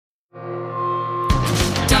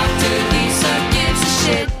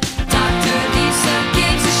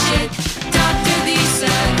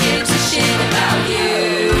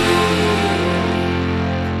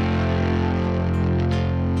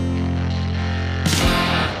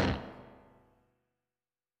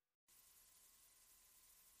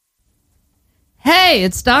Hey,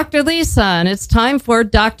 it's Dr. Lisa, and it's time for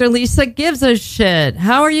Dr. Lisa Gives a Shit.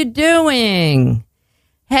 How are you doing?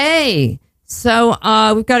 Hey, so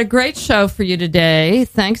we've got a great show for you today.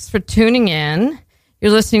 Thanks for tuning in. You're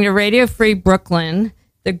listening to Radio Free Brooklyn,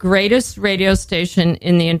 the greatest radio station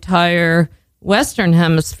in the entire Western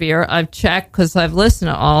Hemisphere. I've checked because I've listened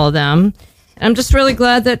to all of them. I'm just really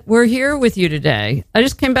glad that we're here with you today. I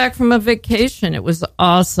just came back from a vacation. It was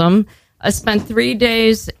awesome. I spent 3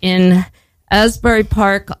 days in Asbury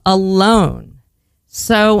Park alone.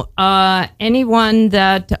 So anyone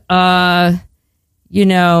that,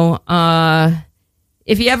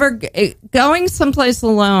 if you ever, going someplace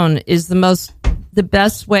alone is the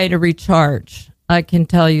best way to recharge. I can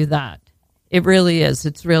tell you that. It really is.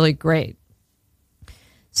 It's really great.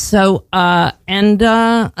 So, I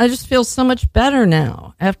just feel so much better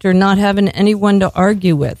now after not having anyone to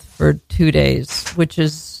argue with for 2 days, which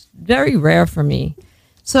is very rare for me.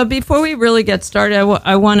 So before we really get started,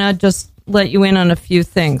 I want to just let you in on a few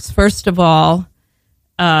things. First of all,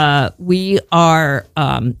 we are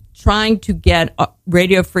trying to get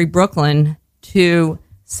Radio Free Brooklyn to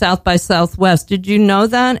South by Southwest. Did you know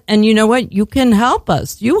that? And you know what? You can help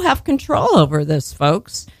us. You have control over this,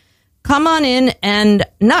 folks. Come on in and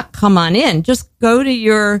not come on in. Just go to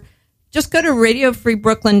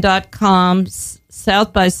radiofreebrooklyn.com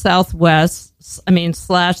South by Southwest. /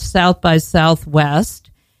 South by Southwest.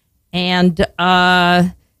 And,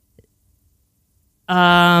 oh,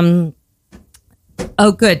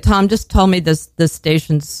 good. Tom just told me the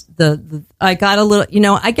station's, I got a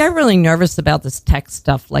little, I get really nervous about this tech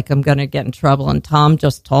stuff, like I'm going to get in trouble. And Tom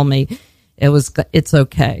just told me it's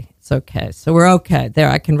okay. It's okay. So we're okay. There,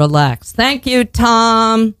 I can relax. Thank you,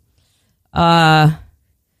 Tom.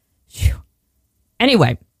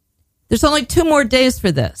 Anyway, there's only 2 more days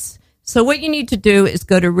for this. So what you need to do is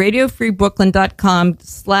go to radiofreebrooklyn.com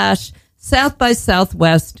 /South by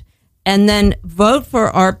Southwest and then vote for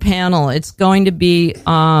our panel. It's going to be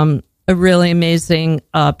a really amazing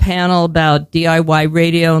panel about DIY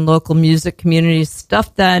radio and local music communities,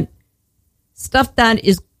 stuff that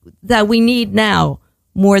we need now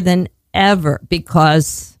more than ever,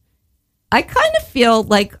 because I kind of feel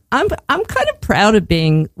like I'm kind of proud of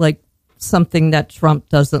being like something that Trump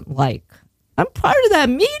doesn't like. I'm part of that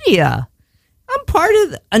media.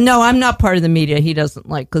 No, I'm not part of the media he doesn't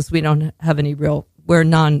like, because we don't have any we're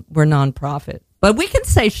non-profit. But we can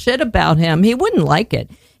say shit about him. He wouldn't like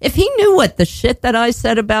it. If he knew what the shit that I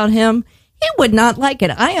said about him, he would not like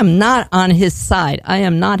it. I am not on his side. I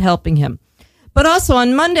am not helping him. But also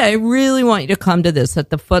on Monday, I really want you to come to this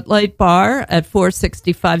at the Footlight Bar at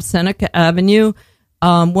 465 Seneca Avenue.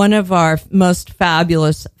 One of our most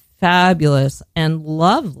fabulous and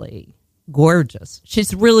lovely, gorgeous.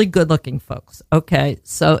 She's really good looking, folks. Okay.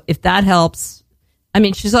 So if that helps,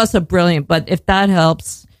 she's also brilliant, but if that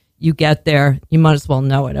helps you get there, you might as well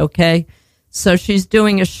know it. Okay. So she's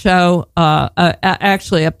doing a show,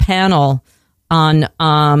 actually a panel on,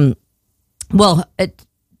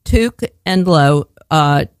 Tuke and Low,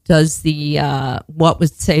 does the, What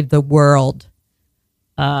Would Save the World,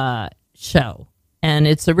 show. And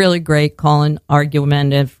it's a really great call-in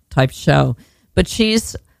argumentative type show. But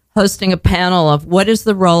she's hosting a panel of what is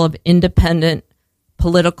the role of independent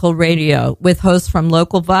political radio, with hosts from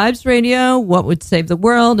Local Vibes Radio, What Would Save the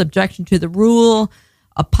World, Objection to the Rule,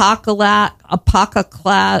 Apocalypse,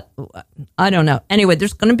 I don't know. Anyway,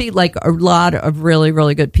 there's going to be like a lot of really,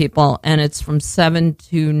 really good people, and it's from 7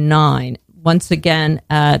 to 9. Once again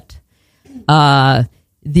at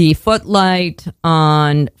the Footlight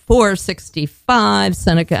on 465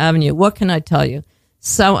 Seneca Avenue. What can I tell you?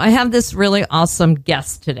 So I have this really awesome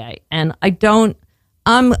guest today, and I'm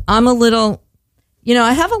a little,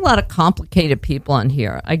 I have a lot of complicated people on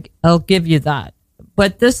here. I'll give you that.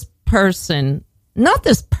 But this person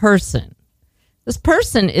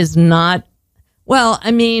is not,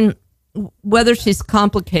 whether she's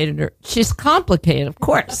complicated or she's complicated, of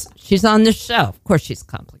course. She's on this show. Of course she's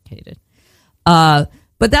complicated.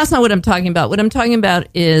 But that's not what I'm talking about. What I'm talking about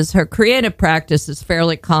is her creative practice is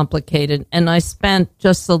fairly complicated. And I spent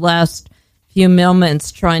just the last few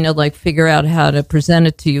moments trying to figure out how to present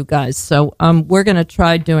it to you guys. So we're going to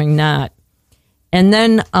try doing that. And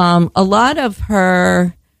then a lot of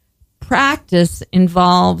her practice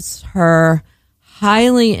involves her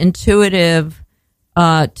highly intuitive,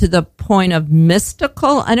 to the point of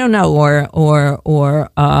mystical, I don't know, or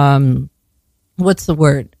what's the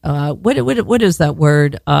word? What is that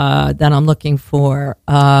word that I'm looking for?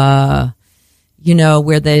 Where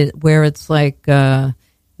it's like,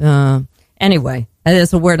 anyway,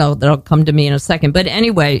 there's a word that'll come to me in a second. But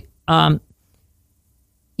anyway, like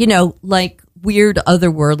weird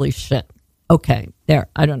otherworldly shit. Okay, there.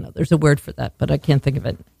 I don't know. There's a word for that, but I can't think of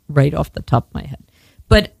it right off the top of my head.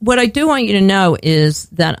 But what I do want you to know is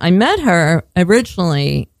that I met her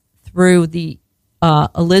originally through the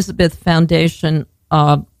Elizabeth Foundation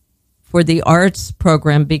for the Arts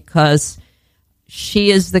program, because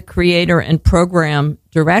she is the creator and program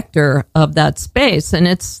director of that space. And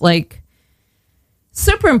it's like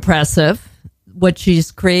super impressive what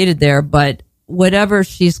she's created there, but whatever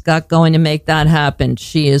she's got going to make that happen,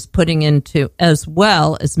 she is putting into, as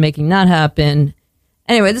well as making that happen.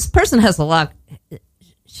 Anyway, this person has a lot.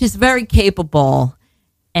 She's very capable,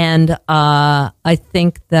 and I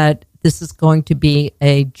think that this is going to be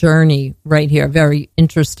a journey right here, a very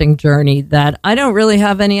interesting journey that I don't really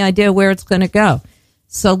have any idea where it's going to go.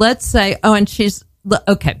 So let's say, and she's,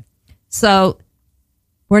 okay, so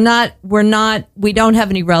we don't have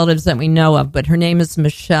any relatives that we know of, but her name is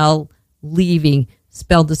Michelle Levy,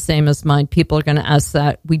 spelled the same as mine. People are going to ask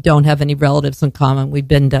that. We don't have any relatives in common. We've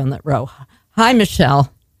been down that row. Hi,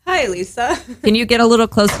 Michelle. Hi, Lisa. Can you get a little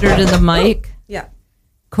closer to the mic? Yeah.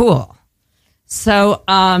 Cool. So,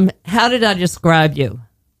 how did I describe you?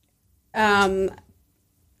 I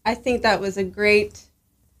think that was a great,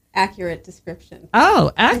 accurate description.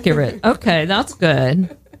 Oh, accurate. Okay, that's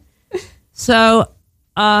good. So,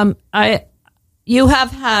 you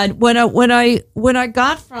have had when I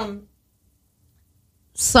got from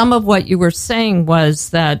some of what you were saying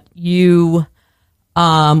was that you,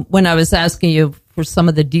 when I was asking you for some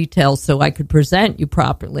of the details so I could present you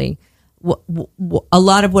properly, a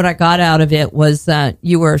lot of what I got out of it was that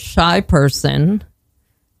you were a shy person,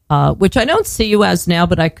 which I don't see you as now,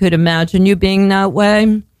 but I could imagine you being that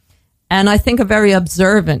way. And I think a very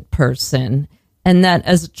observant person, and that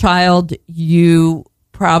as a child, you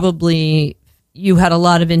had a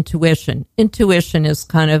lot of intuition. Intuition is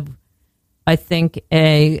kind of, I think,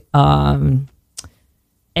 a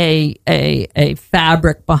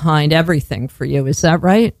fabric behind everything for you. Is that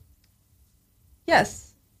right?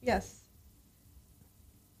 Yes.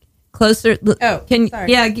 Closer.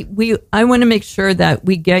 Sorry. Yeah, I want to make sure that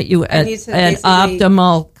we get you at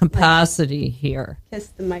optimal capacity here. Kiss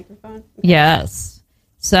the microphone. Okay. Yes.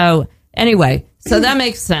 So anyway, so that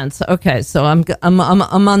makes sense. Okay, so I'm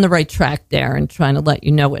on the right track there and trying to let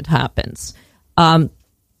you know what happens. I'm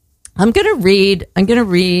gonna read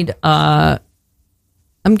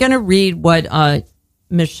what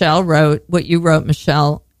Michelle wrote, what you wrote,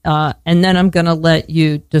 Michelle. And then I'm going to let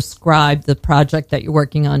you describe the project that you're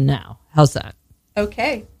working on now. How's that?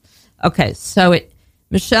 Okay. Okay, so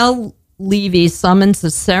Michelle Levy summons the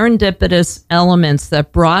serendipitous elements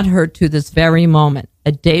that brought her to this very moment.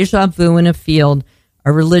 A deja vu in a field,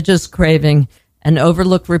 a religious craving, an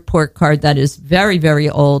overlooked report card that is very, very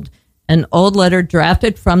old, an old letter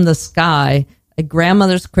drafted from the sky, a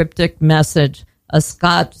grandmother's cryptic message, a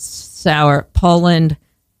Scotch sour, Poland,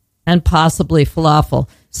 and possibly falafel.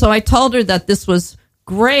 So I told her that this was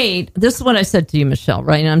great. This is what I said to you, Michelle,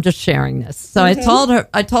 right? And I'm just sharing this. So I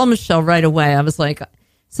told Michelle right away. I was like,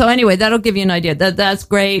 so anyway, that'll give you an idea. That's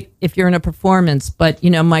great if you're in a performance. But,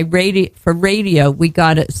 for radio, we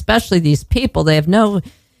got it, especially these people. They have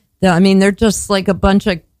they're just like a bunch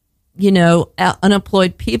of,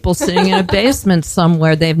 unemployed people sitting in a basement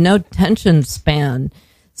somewhere. They have no attention span.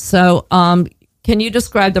 So can you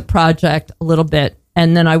describe the project a little bit?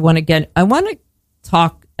 And then I want to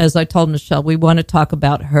talk, as I told Michelle, we want to talk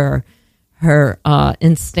about her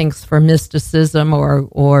instincts for mysticism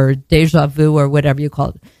or deja vu or whatever you call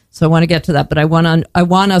it. So I want to get to that, but I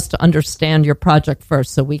want us to understand your project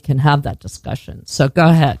first so we can have that discussion. So go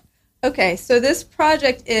ahead. Okay, so this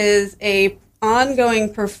project is a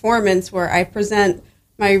ongoing performance where I present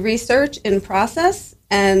my research in process,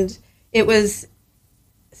 and it was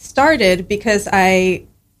started because I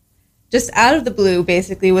just out of the blue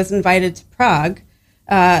basically was invited to Prague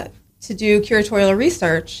to do curatorial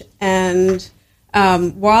research. And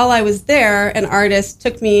while I was there, an artist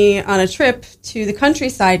took me on a trip to the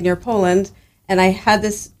countryside near Poland, and I had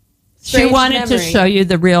this strange She wanted memory. to show you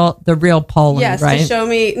the real Poland, yes, right? to show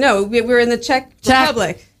me. No, we were in the Czech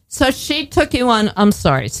Republic. So she took you on. I'm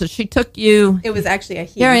sorry. So she took you. It was actually a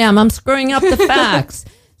he. Here I am. I'm screwing up the facts.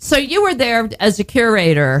 So you were there as a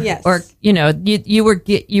curator, Yes. Or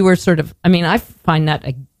you were sort of. I mean, I find that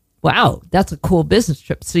wow, that's a cool business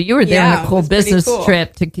trip. So you were there on a cool business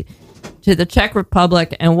trip to the Czech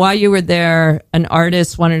Republic, and while you were there, an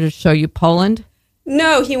artist wanted to show you Poland.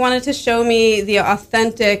 No, he wanted to show me the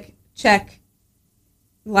authentic Czech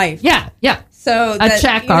life. Yeah. So a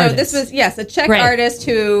Czech artist. This was a Czech Great. artist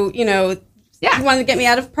who he wanted to get me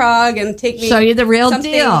out of Prague and take me show you the real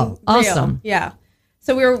something deal. real. Awesome. Yeah.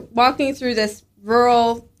 So we were walking through this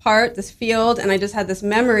rural part, this field, and I just had this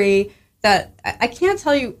memory that I can't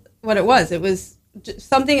tell you what it was. It was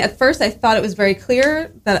something. At first, I thought it was very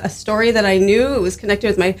clear that a story that I knew. It was connected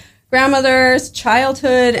with my grandmother's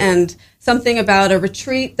childhood and something about a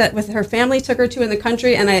retreat that with her family took her to in the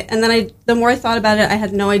country. And then the more I thought about it, I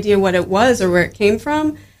had no idea what it was or where it came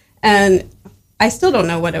from, and I still don't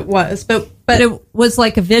know what it was. But it was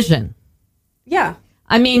like a vision. Yeah.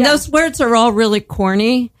 I mean, those words are all really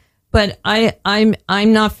corny, but I'm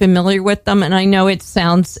not familiar with them, and I know it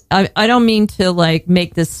sounds. I don't mean to like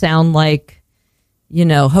make this sound like, you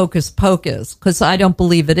know, hocus pocus, because I don't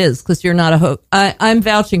believe it is, because you're not a I'm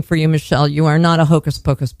vouching for you, Michelle. You are not a hocus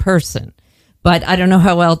pocus person, but I don't know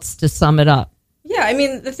how else to sum it up. Yeah, I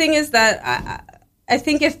mean, the thing is that I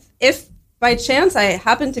think if by chance I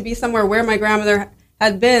happened to be somewhere where my grandmother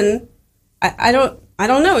had been, I don't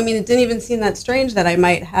know. I mean, it didn't even seem that strange that I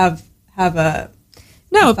might have a.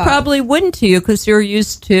 No, it probably wouldn't to you, because you're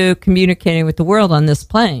used to communicating with the world on this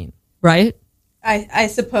plane, right? I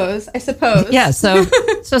suppose. Yeah, so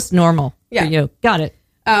it's just normal for you. Got it.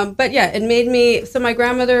 But yeah, it made me. So my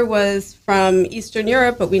grandmother was from Eastern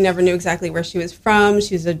Europe, but we never knew exactly where she was from.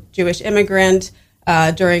 She was a Jewish immigrant.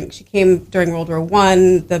 She came during World War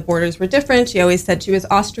I. The borders were different. She always said she was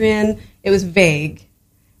Austrian. It was vague.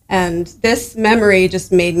 And this memory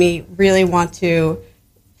just made me really want to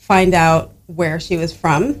find out where she was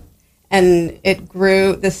from. And it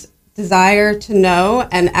grew this desire to know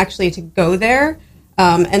and actually to go there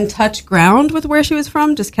and touch ground with where she was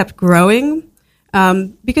from just kept growing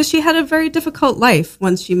because she had a very difficult life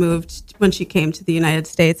when she came to the United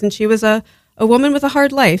States. And she was a woman with a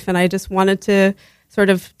hard life. And I just wanted to sort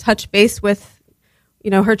of touch base with, you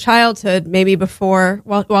know, her childhood, maybe before,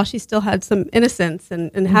 while she still had some innocence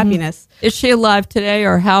and happiness. Is she alive today,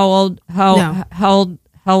 or how old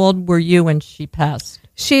were you when she passed?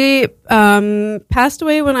 She passed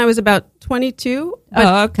away when I was about 22.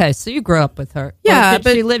 Oh, okay. So you grew up with her. Yeah.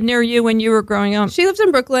 Did she live near you when you were growing up? She lived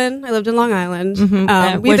in Brooklyn. I lived in Long Island.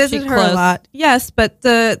 Mm-hmm. We visited her a lot. Yes, but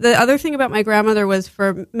the other thing about my grandmother was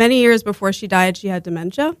for many years before she died, she had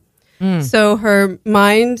dementia. So her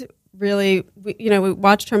mind really, we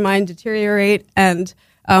watched her mind deteriorate. And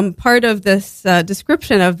part of this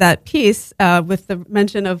description of that piece with the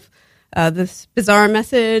mention of this bizarre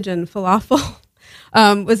message and falafel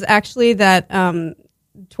was actually that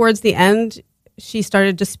towards the end, she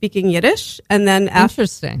started just speaking Yiddish. And then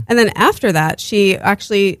Interesting. And then after that, she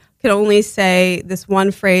actually could only say this one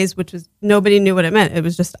phrase, which was nobody knew what it meant. It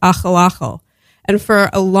was just achel achel. And for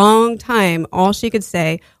a long time, all she could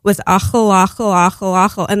say was achel achel achel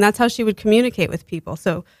achel. And that's how she would communicate with people.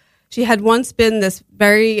 So she had once been this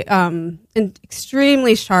very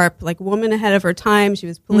extremely sharp, like woman ahead of her time. She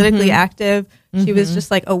was politically active. She was just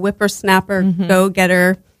like a whippersnapper,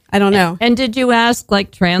 go-getter. I don't know. And did you ask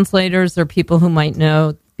like translators or people who might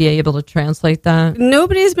know, be able to translate that?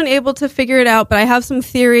 Nobody's been able to figure it out, but I have some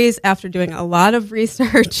theories after doing a lot of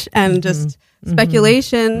research and just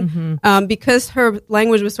speculation. Because her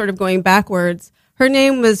language was sort of going backwards. Her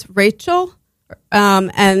name was Rachel,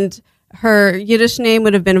 and her Yiddish name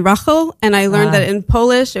would have been Rachel, and I learned that in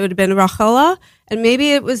Polish it would have been Rachela, and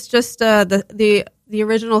maybe it was just the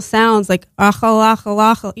original sounds like Rachel, Rachel,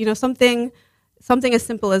 Rachel, something as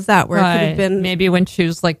simple as that, where it could have been maybe when she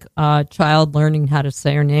was like a child learning how to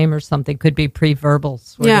say her name or something, could be pre-verbal.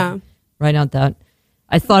 Sort of, right on that.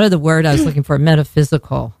 I thought of the word I was looking for,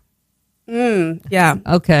 metaphysical. Yeah.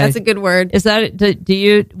 Okay. That's a good word. Is that,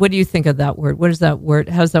 what do you think of that word? What does that word,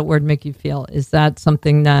 how does that word make you feel? Is that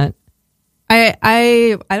something that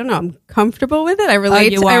I don't know. I'm comfortable with it. I relate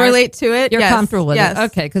to it. You're yes. comfortable with it.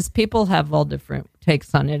 Okay. Because people have all different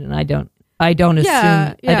takes on it, and I don't assume. I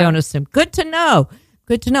don't assume. Good to know.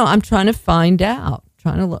 I'm trying to find out.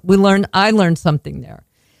 I learned something there.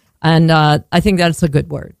 And I think that's a good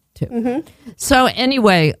word too. So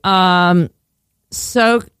anyway,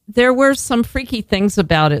 so there were some freaky things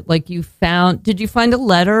about it. Like did you find a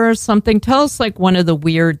letter or something? Tell us like one of the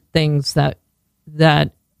weird things that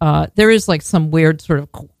there is like some weird sort of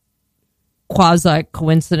quasi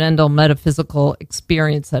coincidental metaphysical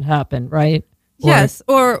experience that happened, right? Yes.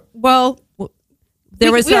 We have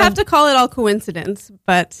to call it all coincidence,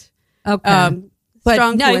 but okay.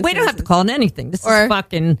 But no, we don't have to call it anything. This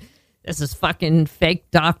is fucking fake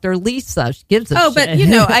Dr. Lisa. She gives a shit.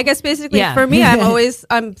 But I guess basically for me,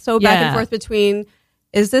 I'm so back and forth between,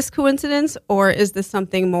 is this coincidence or is this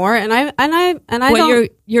something more? And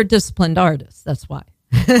you're a disciplined artist. That's why.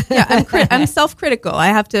 Yeah, I'm self-critical. I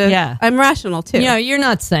have to. Yeah. I'm rational too. You're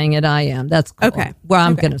not saying it. I am. That's cool. Okay. Well,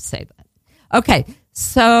 I'm going to say that. Okay.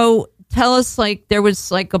 So tell us, like, there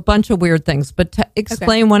was like a bunch of weird things, but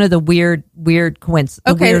explain one of the weirdest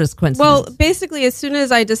coincidences. Well, basically, as soon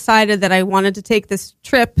as I decided that I wanted to take this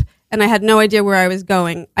trip and I had no idea where I was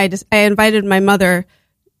going, I invited my mother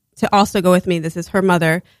to also go with me. This is her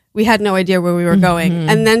mother. We had no idea where we were going.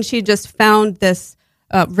 And then she just found this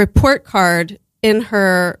report card in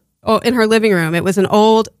her living room. It was an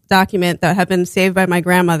old document that had been saved by my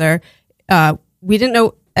grandmother. We didn't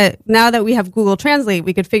know. Now that we have Google Translate,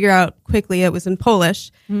 we could figure out quickly it was in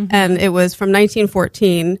Polish, and it was from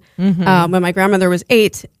 1914 when my grandmother was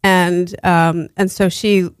 8, and so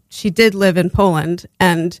she did live in Poland,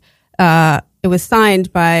 and it was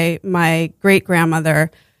signed by my great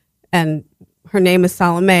grandmother, and her name is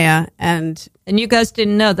Salomea, and you guys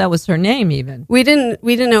didn't know that was her name, even. We didn't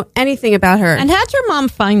know anything about her. And how'd your mom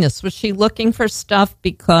find this? Was she looking for stuff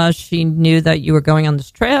because she knew that you were going on this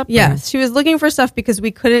trip? Yes, she was looking for stuff because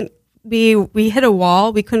we hit a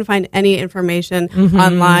wall. We couldn't find any information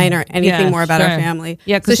online or anything more about our family.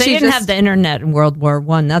 Yeah, because they didn't have the internet in World War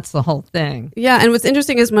I. That's the whole thing. Yeah, and what's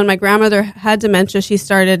interesting is when my grandmother had dementia, she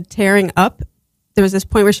started tearing up. There was this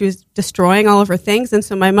point where she was destroying all of her things, and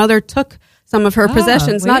so my mother took some of her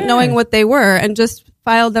possessions, not knowing what they were, and just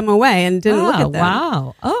filed them away and didn't look at them.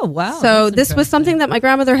 Wow. Oh, wow. So this was something that my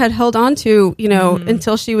grandmother had held on to,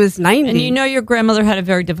 until she was 90. And your grandmother had a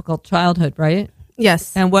very difficult childhood, right?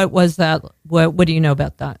 Yes. And what was that? What do you know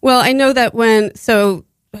about that? Well, I know that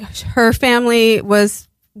her family was,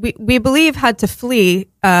 we believe, had to flee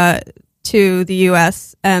to the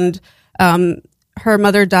U.S., and her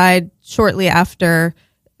mother died shortly after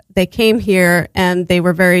they came here, and they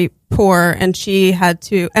were very poor, and she had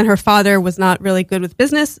to, and her father was not really good with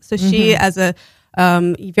business. So she, as a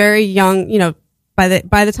very young, by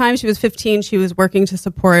the time she was 15, she was working to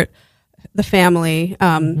support the family.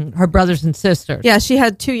 Her brothers and sisters. Yeah, she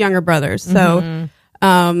had 2 younger brothers. So,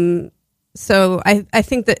 so I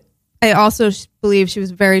think that I also believe she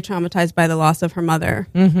was very traumatized by the loss of her mother,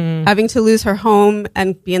 having to lose her home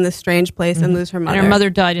and be in this strange place and lose her mother. And her mother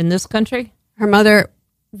died in this country? Her mother,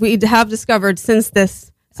 we have discovered since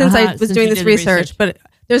I was doing this research, but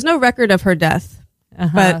there's no record of her death.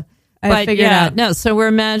 But I figured out. No, so we're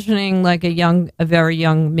imagining like a very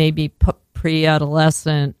young, maybe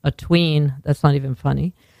pre-adolescent, a tween. That's not even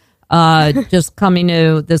funny. Just coming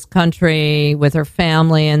to this country with her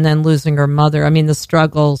family and then losing her mother. I mean, the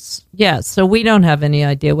struggles. Yeah, so we don't have any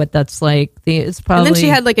idea what that's like. It's probably. And then she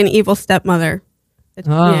had like an evil stepmother.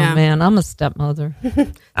 Man, I'm a stepmother.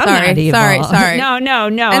 Sorry. No.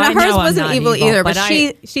 And hers wasn't evil either, but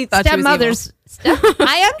she thought stepmothers. She was evil.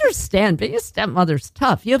 I understand being a stepmother's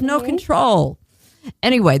tough. You have no control.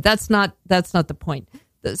 Anyway, that's not the point.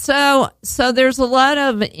 So there's a lot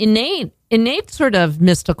of innate sort of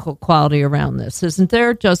mystical quality around this, isn't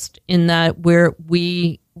there? Just in that where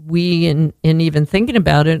we in even thinking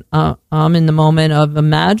about it, I'm in the moment of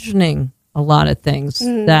imagining a lot of things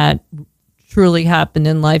that truly happened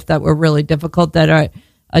in life that were really difficult, that are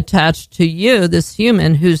attached to you, this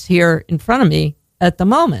human who's here in front of me at the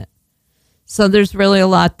moment. So there's really a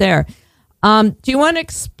lot there. Do you want to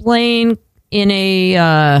explain in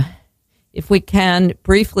if we can,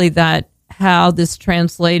 briefly, that how this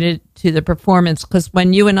translated to the performance? Because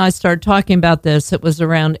when you and I started talking about this, it was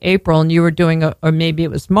around April, and you were doing, or maybe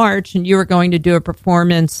it was March, and you were going to do a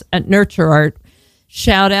performance at Nurture Art.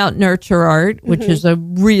 Shout out Nurture Art, which is a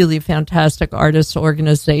really fantastic artist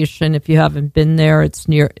organization. If you haven't been there, it's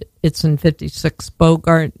in 56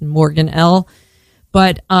 Bogart and Morgan L.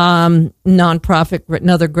 But nonprofit,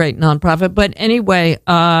 another great nonprofit. But anyway,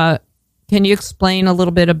 can you explain a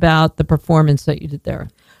little bit about the performance that you did there?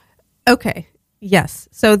 Okay. Yes.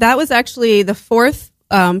 So that was actually the 4th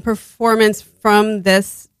performance from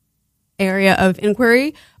this area of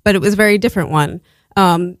inquiry, but it was a very different one.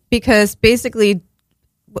 Because basically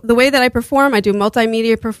the way that I perform, I do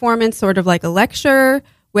multimedia performance, sort of like a lecture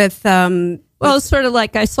with... well, it's sort of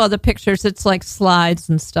like, I saw the pictures. It's like slides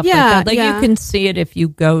and stuff like that. Like you can see it if you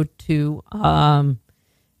go to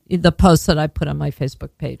the posts that I put on my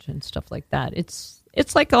Facebook page and stuff like that.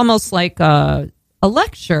 It's like almost like a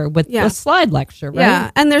lecture with a slide lecture, right?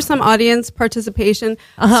 Yeah, and there's some audience participation.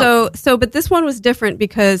 But this one was different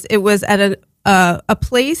because it was at a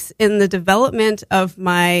place in the development of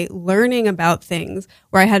my learning about things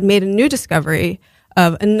where I had made a new discovery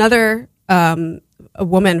of another a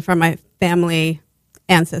woman from my family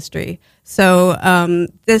ancestry. So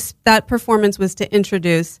that performance was to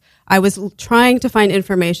introduce. I was trying to find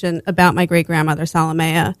information about my great grandmother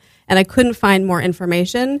Salomea, and I couldn't find more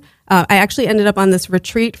information. I actually ended up on this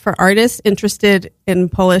retreat for artists interested in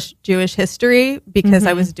Polish Jewish history because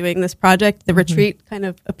I was doing this project. The retreat kind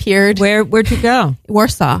of appeared. Where'd you go?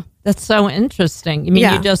 Warsaw. That's so interesting. You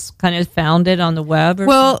mean you just kind of found it on the web?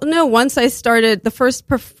 Well, no, once I started, the first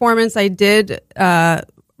performance I did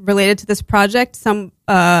related to this project,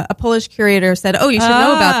 a Polish curator said, "Oh, you should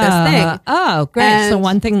know about this thing." Oh, great. And so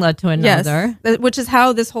one thing led to another. Yes, which is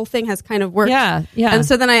how this whole thing has kind of worked. Yeah. And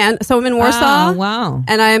so then I'm in Warsaw. Oh, wow.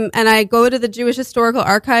 And I go to the Jewish Historical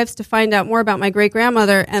Archives to find out more about my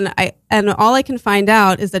great-grandmother, and all I can find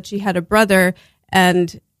out is that she had a brother,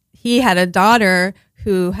 and he had a daughter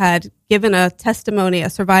who had given a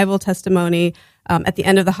survival testimony at the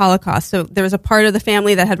end of the Holocaust. So there was a part of the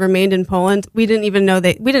family that had remained in Poland. We didn't know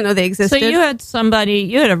they existed. So you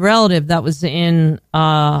had a relative that was in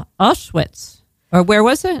Auschwitz, or where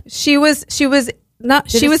was it? She was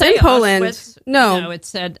in Poland. Auschwitz? No, it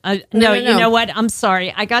said no. You know what? I'm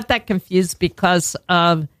sorry, I got that confused because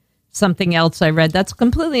of something else I read. That's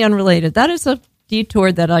completely unrelated. That is a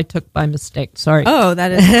detour that I took by mistake. Sorry. Oh,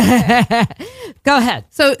 that is. Go ahead.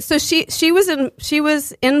 So she was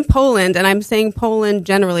in Poland, and I'm saying Poland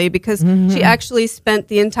generally because she actually spent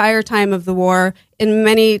the entire time of the war in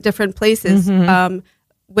many different places,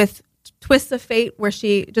 with twists of fate where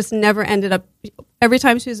she just never ended up. Every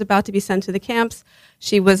time she was about to be sent to the camps,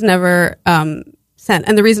 she was never sent.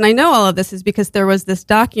 And the reason I know all of this is because there was this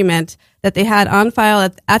document that they had on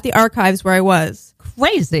file at the archives where I was.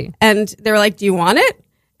 Crazy. And they were like, "Do you want it?"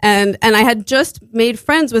 And I had just made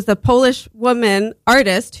friends with a Polish woman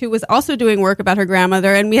artist who was also doing work about her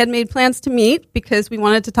grandmother, and we had made plans to meet because we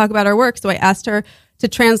wanted to talk about our work. So I asked her to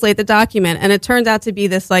translate the document, and it turned out to be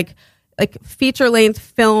this like feature-length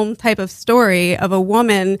film type of story of a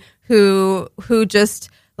woman who just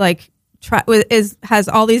like has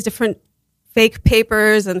all these different fake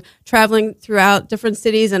papers and traveling throughout different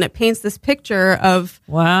cities, and it paints this picture of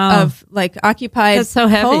like occupied That's so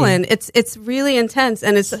heavy. Poland. It's really intense,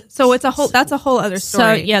 and that's a whole other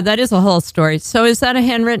story. So yeah, that is a whole story. So is that a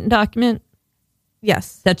handwritten document?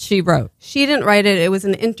 Yes, that she wrote. She didn't write it. It was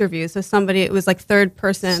an interview. So it was like third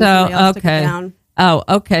person. So else took it down. Oh,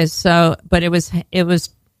 okay. So, but it was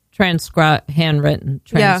handwritten,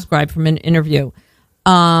 transcribed from an interview.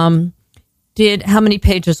 How many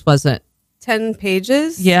pages was it? 10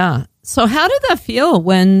 pages. Yeah. So how did that feel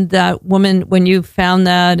when you found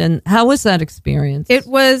that, and how was that experience?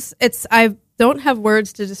 I don't have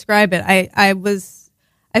words to describe it.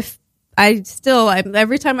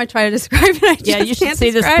 Every time I try to describe it, I just you should can't see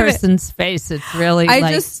this describe person's face. It's really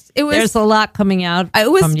there's a lot coming out.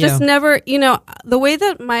 It was from just you. never, the way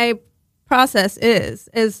that my process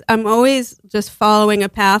is I'm always just following a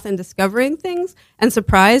path and discovering things and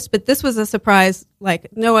surprised, but this was a surprise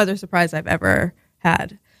like no other surprise I've ever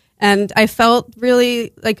had. And I felt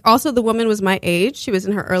really also the woman was my age. She was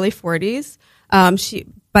in her early 40s.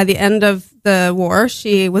 By the end of the war,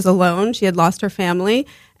 she was alone. She had lost her family,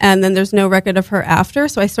 and then there's no record of her after.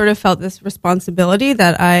 So I sort of felt this responsibility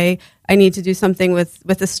that I need to do something with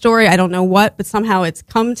the story. I don't know what, but somehow it's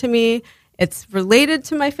come to me. It's related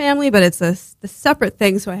to my family, but it's the separate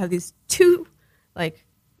thing. So I have these two,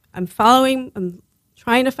 I'm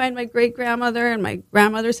trying to find my great-grandmother and my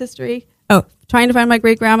grandmother's history. Oh, trying to find my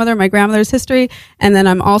great-grandmother, my grandmother's history. And then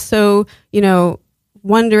I'm also,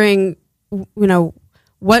 wondering,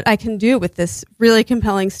 what I can do with this really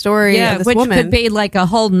compelling story of this woman. Which could be like a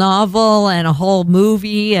whole novel and a whole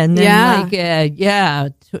movie. And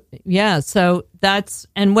then So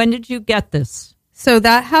and when did you get this? So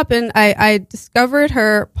that happened. I discovered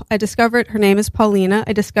her. Her name is Paulina.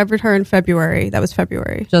 I discovered her in February. That was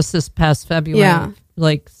February. Just this past February. Yeah.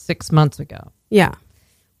 Like 6 months ago. Yeah.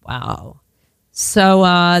 Wow. So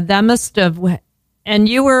that must have, and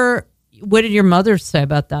what did your mother say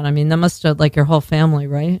about that? I mean, that must have your whole family,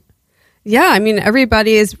 right? Yeah. I mean,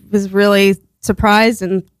 everybody was really surprised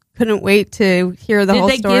and couldn't wait to hear the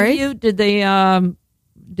whole story.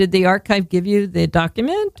 Did the archive give you the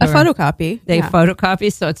document? A photocopy. They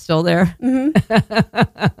photocopy, so it's still there?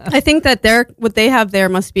 Mm-hmm. I think that what they have there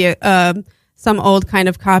must be some old kind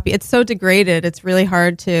of copy. It's so degraded, it's really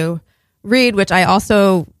hard to read, which I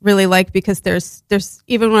also really like because there's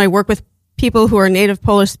even when I work with people who are native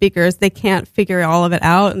Polish speakers, they can't figure all of it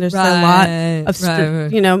out, and there's a lot of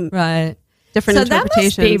different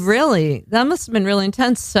interpretations. That must have been really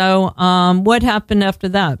intense. So what happened after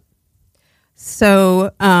that?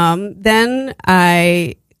 So then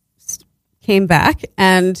I came back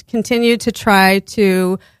and continued to try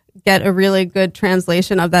to get a really good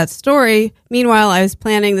translation of that story. Meanwhile, I was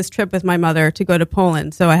planning this trip with my mother to go to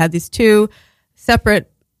Poland. So I had these two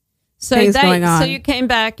separate things going on. So you came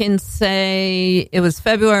back in, say, it was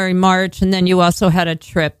February, March, and then you also had a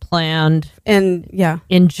trip planned in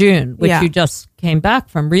June, which you just came back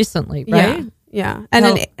from recently, right? Yeah.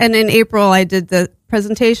 And in April, I did the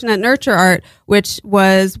presentation at Nurture Art, which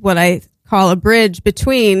was what I call a bridge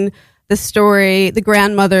between the story, the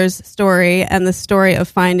grandmother's story, and the story of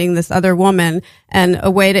finding this other woman, and a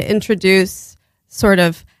way to introduce sort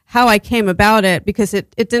of how I came about it, because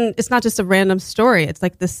it's not just a random story. It's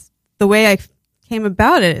like this, the way I came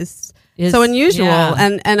about it is so unusual.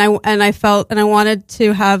 Yeah. And I felt, and I wanted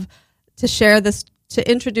to share this, to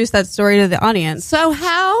introduce that story to the audience. So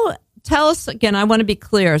tell us again, I want to be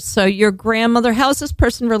clear. So your grandmother, how is this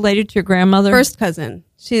person related to your grandmother? First cousin.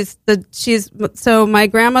 So my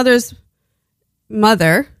grandmother's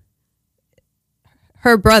mother,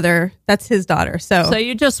 her brother, that's his daughter. So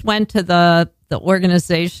you just went to the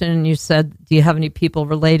organization and you said, do you have any people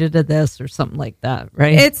related to this or something like that,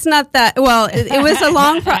 right? It's not that, well, it was a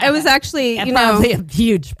long, it was actually, probably a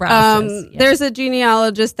huge process. There's a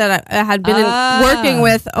genealogist that I had been working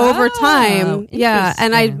with over time. Yeah.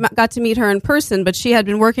 And I got to meet her in person, but she had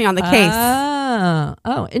been working on the case.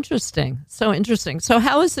 Oh, interesting. So interesting. So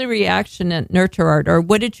how was the reaction at Nurture Art, or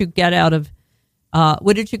what did you get out of,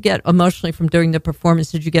 what did you get emotionally from doing the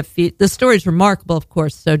performance? Did you get the story's remarkable, of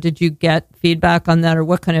course. So did you get feedback on that, or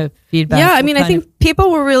what kind of feedback? Yeah, I mean, I think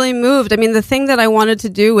people were really moved. I mean, the thing that I wanted to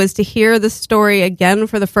do was to hear the story again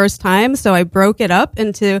for the first time. So I broke it up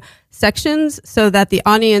into sections so that the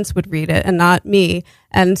audience would read it and not me.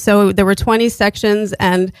 And so there were 20 sections,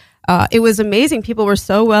 and it was amazing. People were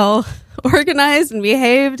so well organized and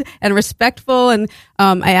behaved and respectful. And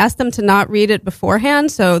I asked them to not read it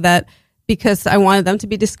beforehand, so that, because I wanted them to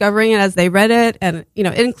be discovering it as they read it. And,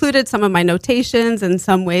 it included some of my notations and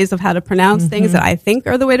some ways of how to pronounce things that I think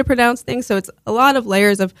are the way to pronounce things. So it's a lot of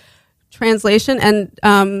layers of translation.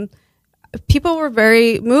 And people were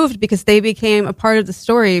very moved because they became a part of the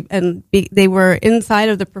story, and they were inside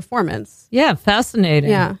of the performance. Yeah,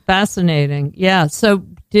 fascinating. Yeah. Fascinating. Yeah. So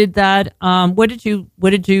did that, what did you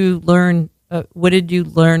learn? What did you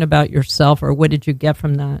learn about yourself, or what did you get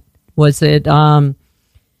from that?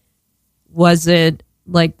 Was it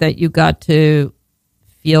like that you got to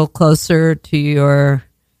feel closer to your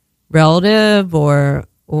relative, or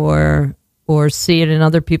see it in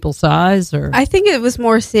other people's eyes? Or I think it was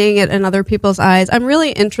more seeing it in other people's eyes. I'm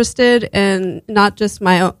really interested in not just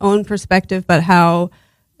my own perspective, but how,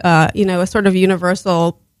 a sort of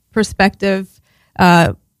universal perspective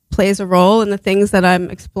plays a role in the things that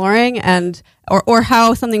I'm exploring, and or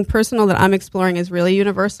how something personal that I'm exploring is really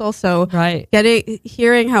universal. So right.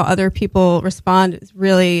 Hearing how other people respond is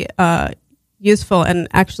really useful, and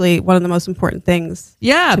actually one of the most important things.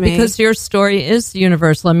 Yeah, because your story is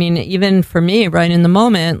universal. I mean, even for me, right in the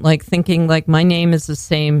moment, like thinking like my name is the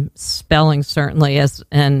same spelling certainly as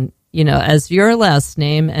your last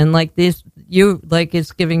name, and like this,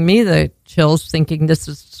 it's giving me the chills thinking this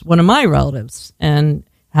is one of my relatives. And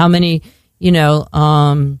how many,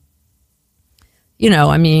 I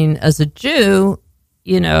mean, as a Jew,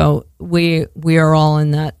 we are all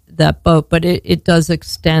in that boat, but it does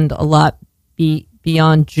extend a lot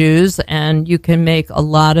beyond Jews, and you can make a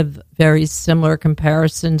lot of very similar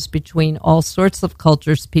comparisons between all sorts of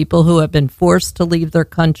cultures, people who have been forced to leave their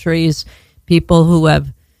countries, people who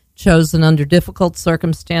have chosen under difficult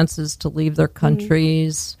circumstances to leave their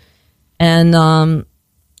countries. And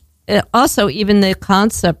also even the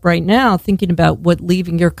concept right now, thinking about what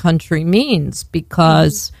leaving your country means,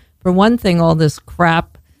 because for one thing, all this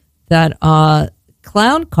crap that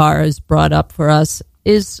Clown Car has brought up for us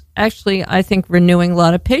is actually, I think, renewing a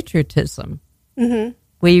lot of patriotism. Mm-hmm.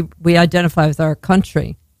 We identify with our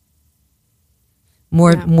country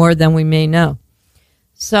more than we may know.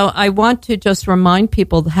 So I want to just remind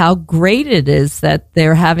people how great it is that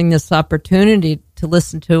they're having this opportunity to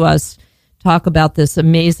listen to us talk about this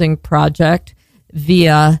amazing project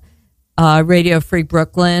via Radio Free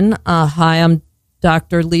Brooklyn. Hi, I'm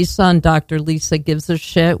Dr. Lisa, and Dr. Lisa Gives a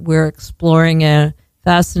Shit. We're exploring a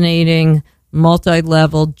fascinating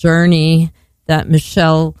multi-level journey that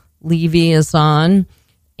Michelle Levy is on.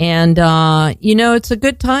 And, it's a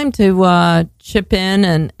good time to chip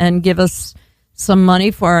in and give us some money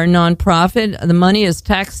for our nonprofit. The money is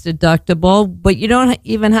tax deductible, but you don't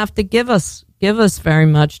even have to give us very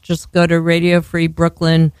much. Just go to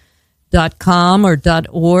radiofreebrooklyn.com or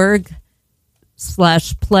 .org/pledge,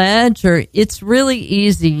 or it's really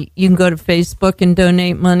easy. You can go to Facebook and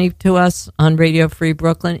donate money to us on Radio Free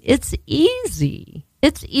Brooklyn. It's easy.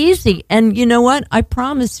 It's easy. And you know what? I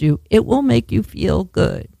promise you, it will make you feel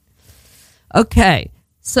good. Okay.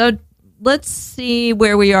 So let's see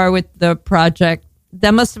where we are with the project.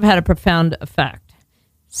 That must have had a profound effect.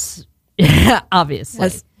 Obviously.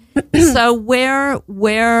 Yes. So where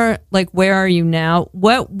are you now?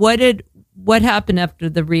 What what happened after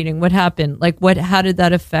the reading? What happened? Like, how did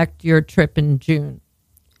that affect your trip in June?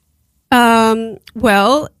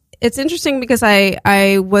 Well, it's interesting because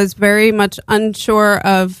I was very much unsure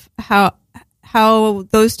of how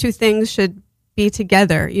those two things should be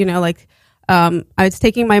together. You know, like, I was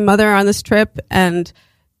taking my mother on this trip, and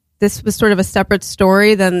this was sort of a separate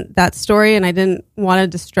story than that story, and I didn't want to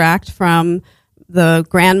distract from the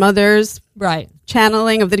grandmother's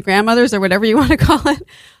channeling of the grandmothers, or whatever you want to call it.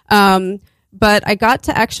 But I got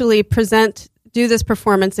to actually do this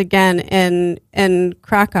performance again in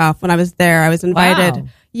Krakow when I was there. I was invited. Wow.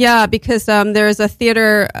 Yeah, because there's a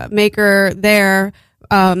theater maker there,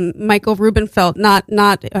 Michael Rubenfeld.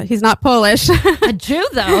 He's not Polish. A Jew,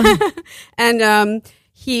 though. And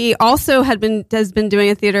he also has been doing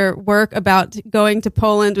a theater work about going to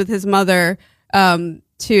Poland with his mother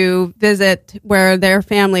to visit where their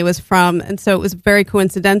family was from, and so it was very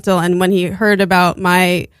coincidental. And when he heard about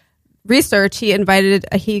my research, he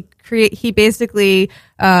basically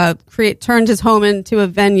turned his home into a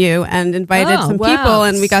venue and invited some people,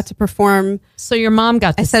 and we got to perform. So your mom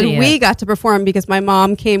got to see it. We got to perform because my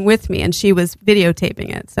mom came with me and she was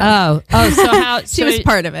videotaping it. So. So she was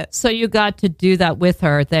part of it. So you got to do that with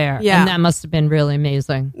her there. Yeah. And that must have been really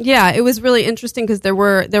amazing. Yeah, it was really interesting because there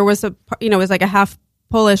was it was like a half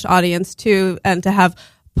Polish audience too, and to have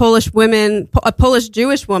Polish women, a Polish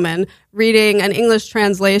Jewish woman reading an English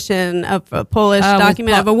translation of a Polish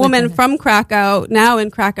document of a woman from Krakow, now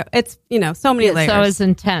in Krakow. It's, so many layers. So it was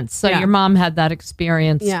intense. So your mom had that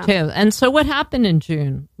experience too. And so what happened in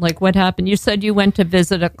June? Like, what happened? You said you went to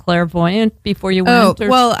visit a clairvoyant before you went?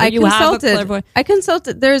 I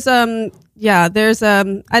consulted. There's, I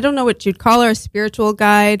don't know what you'd call her, a spiritual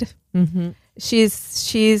guide. Mm-hmm.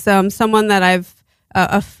 She's someone that I've,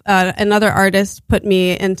 another artist put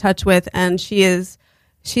me in touch with, and she's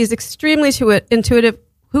extremely intuitive.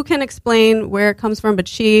 Who can explain where it comes from? But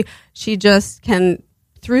she just can,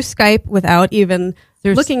 through Skype, without even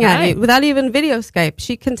looking at me, without even video Skype,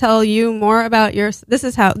 she can tell you more about this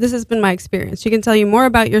has been my experience. She can tell you more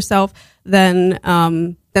about yourself than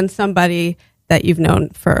somebody that you've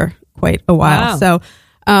known for quite a while. Wow.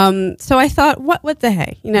 So I thought, what the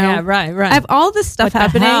heck, Yeah, right. I have all this stuff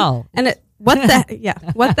happening, and what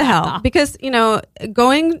the hell? Because,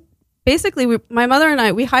 basically, my mother and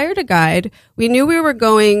I, we hired a guide. We knew we were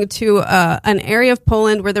going to an area of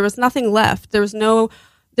Poland where there was nothing left. There was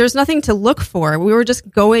nothing to look for. We were just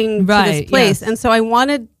going to this place. Yes. And so I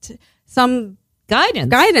wanted some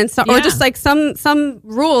guidance, or just like some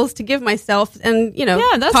rules to give myself. And,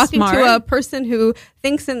 that's talking smart. to a person who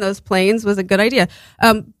thinks in those planes was a good idea.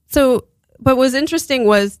 But what was interesting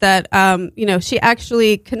was that, she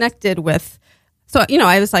actually connected with,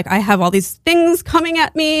 I was like, I have all these things coming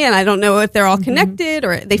at me, and I don't know if they're all connected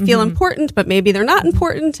or they feel important, but maybe they're not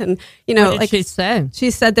important. And, what did she say? She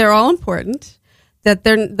said they're all important, that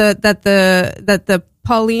they're, that the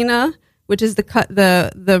Paulina, which is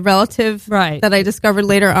the relative that I discovered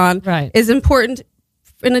later on, is important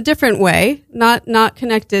in a different way, not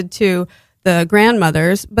connected to the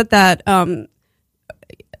grandmothers, but that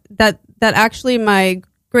actually my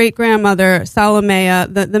great grandmother Salomea,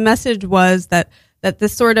 the message was that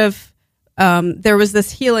this sort of there was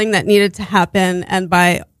this healing that needed to happen, and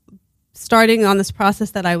by starting on this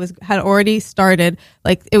process that I had already started,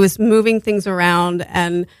 like it was moving things around,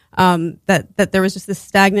 and that there was just this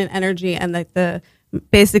stagnant energy, and that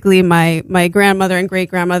basically my grandmother and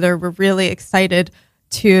great grandmother were really excited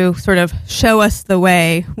to sort of show us the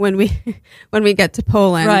way when we get to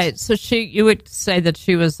Poland. Right. So you would say that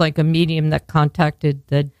she was like a medium that contacted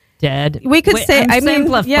the dead. We could say,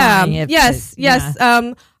 simplifying it. Yes.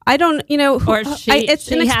 I don't,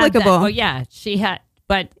 it's inexplicable. She had,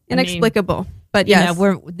 but inexplicable. But yes,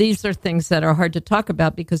 these are things that are hard to talk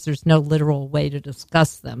about because there's no literal way to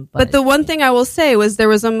discuss them. But the one thing I will say was there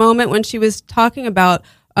was a moment when she was talking about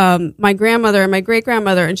my grandmother and my great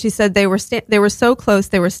grandmother, and she said they were so close,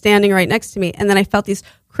 they were standing right next to me, and then I felt these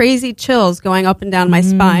crazy chills going up and down my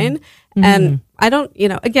spine, and I don't,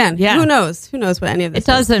 who knows what any of this. It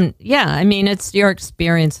doesn't. Yeah, I mean, it's your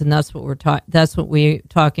experience, and that's what we're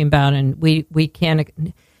talking about, and we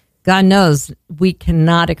can't. God knows we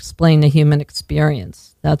cannot explain the human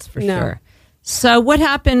experience. That's for sure. So what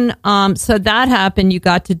happened? So that happened. You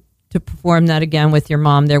got to perform that again with your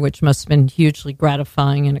mom there, which must have been hugely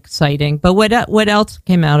gratifying and exciting. But what else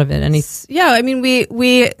came out of it?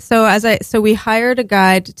 We hired a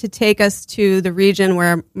guide to take us to the region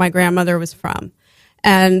where my grandmother was from,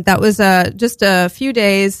 and that was just a few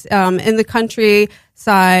days in the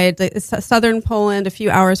countryside, southern Poland, a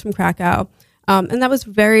few hours from Krakow, and that was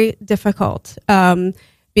very difficult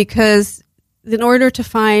because in order to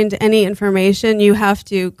find any information, you have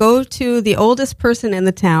to go to the oldest person in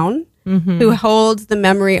the town who holds the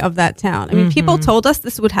memory of that town. I mean, people told us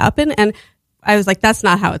this would happen, and I was like, that's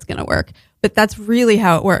not how it's going to work. But that's really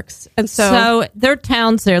how it works. And so there are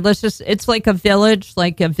towns there. It's like a village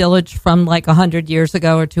from like 100 years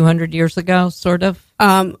ago or 200 years ago, sort of.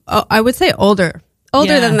 I would say older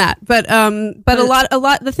than that. But a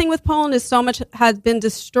lot. The thing with Poland is so much has been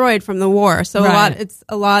destroyed from the war. So there's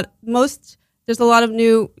a lot of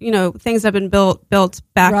new, things that have been built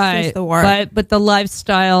back since the war. But the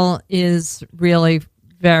lifestyle is really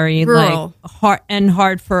very rural.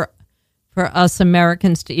 hard for us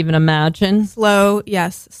Americans to even imagine. Slow,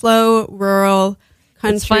 rural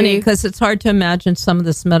country. It's funny because it's hard to imagine some of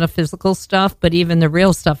this metaphysical stuff, but even the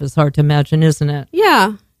real stuff is hard to imagine, isn't it?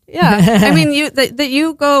 Yeah. I mean,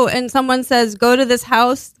 you go and someone says, go to this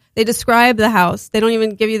house. They describe the house. They don't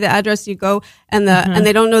even give you the address. You go and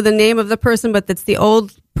they don't know the name of the person, but it's the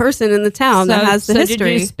old person in the town that has the history.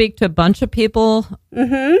 Did you speak to a bunch of people?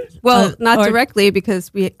 Mm-hmm. Well, not directly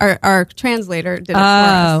because our translator did it for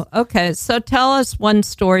us. Oh, okay. So tell us one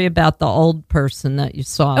story about the old person that you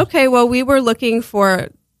saw. Okay. Well, we were looking for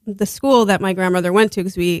the school that my grandmother went to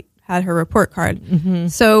because we had her report card. Mm-hmm.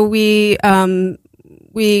 So we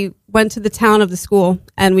went to the town of the school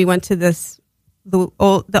and we went to the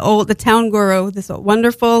town guru, this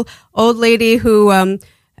wonderful old lady who you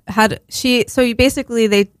have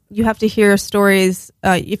to hear stories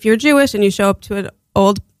if you're Jewish and you show up to an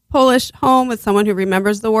old Polish home with someone who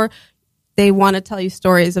remembers the war, they want to tell you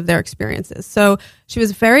stories of their experiences. So she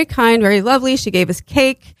was very kind, very lovely. She gave us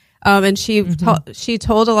cake, and she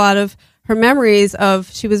told a lot of her memories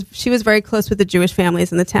of she was very close with the Jewish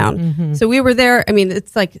families in the town. Mm-hmm. So we were there. I mean,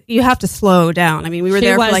 it's like you have to slow down. I mean, we were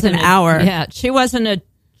there for like an hour. Yeah, she wasn't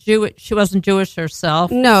Jewish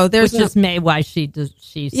herself. No, which is maybe why she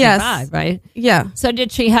survived, right? Yeah. So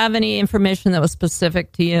did she have any information that was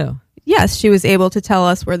specific to you? Yes, she was able to tell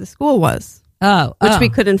us where the school was. Which we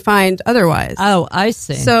couldn't find otherwise. Oh, I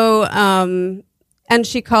see. So, and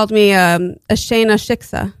she called me a Shana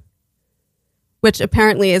Shiksa, which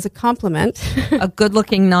apparently is a compliment. A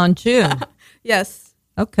good-looking non-Jew. Yes.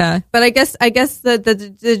 Okay. But I guess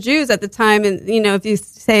the Jews at the time, and if you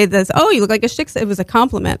say this, oh, you look like a shiksa, it was a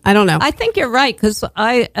compliment. I don't know. I think you're right because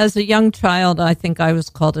as a young child, I think I was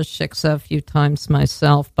called a shiksa a few times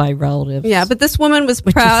myself by relatives. Yeah, but this woman was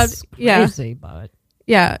proud. Is crazy, but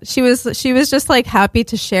yeah, she was just like happy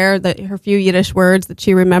to share her few Yiddish words that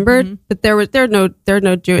she remembered. Mm-hmm. But there are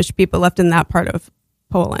no Jewish people left in that part of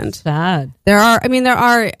Poland. Sad. There are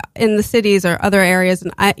in the cities or other areas,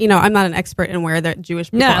 and I'm not an expert in where the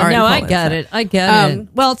Jewish people are. No, I get it.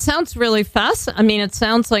 Well, it sounds really fascinating. I mean, it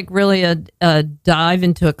sounds like really a dive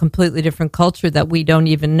into a completely different culture that we don't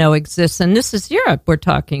even know exists. And this is Europe we're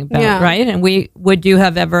talking about, right? And would you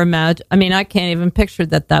have ever imagined? I mean, I can't even picture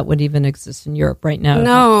that would even exist in Europe right now.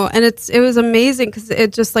 No, and it was amazing because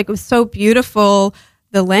it just it was so beautiful.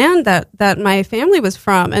 The land that my family was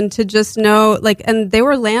from, and to just know, and they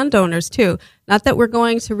were landowners too. Not that we're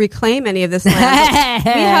going to reclaim any of this land.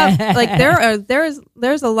 We have,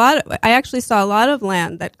 there's a lot. I actually saw a lot of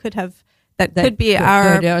land that could be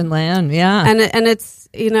our land, yeah. And it's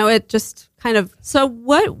it just kind of. So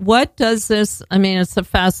what does this? I mean, it's a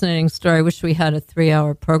fascinating story. I wish we had a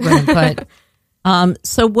 3-hour program, but.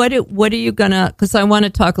 So what are you gonna? Because I want to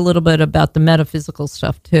talk a little bit about the metaphysical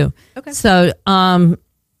stuff too. Okay. So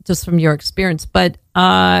just from your experience, but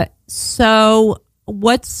so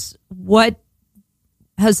what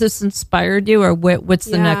has this inspired you, or what's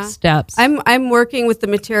the next steps? I'm working with the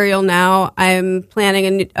material now. I'm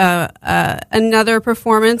planning another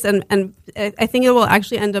performance, and I think it will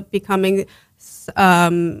actually end up becoming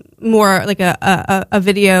more like a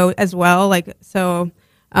video as well.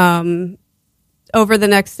 Over the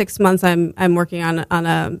next 6 months, I'm working on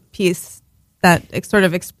a piece that sort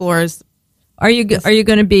of explores. Are you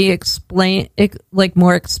going to be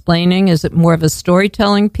more explaining? Is it more of a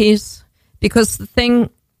storytelling piece? Because the thing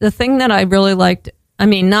that I really liked, I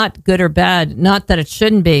mean, not good or bad, not that it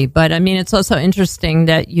shouldn't be, but I mean, it's also interesting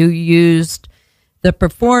that you used the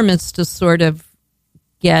performance to sort of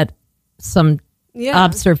get some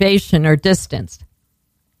observation or distance.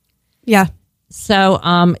 Yeah. So,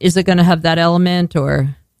 is it going to have that element,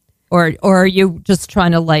 or are you just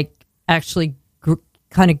trying to actually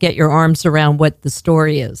kind of get your arms around what the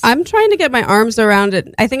story is? I'm trying to get my arms around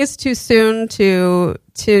it. I think it's too soon to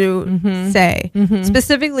say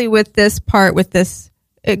specifically with this part, with this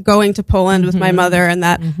going to Poland with my mother, and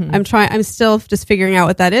that I'm still just figuring out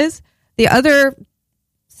what that is. The other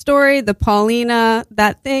story, the Paulina,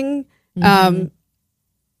 that thing.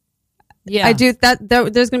 Yeah. I do that.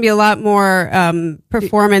 There's going to be a lot more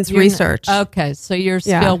performance research. Okay, so you're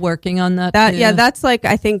still working on that. That too? Yeah, that's like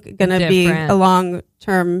I think going to be a long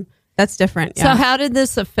term. That's different. Yeah. So how did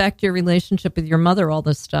this affect your relationship with your mother? All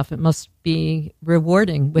this stuff. It must be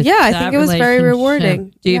rewarding. With I think it was very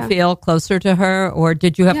rewarding. Do you feel closer to her, or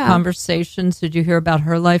did you have conversations? Did you hear about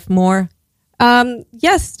her life more?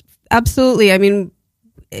 Yes, absolutely. I mean,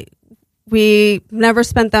 we never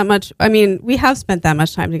spent that much. I mean, we have spent that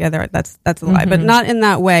much time together. That's a lie, but not in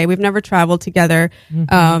that way. We've never traveled together,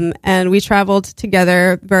 and we traveled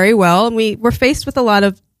together very well. And we were faced with a lot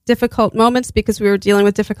of difficult moments because we were dealing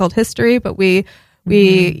with difficult history, but we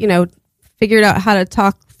figured out how to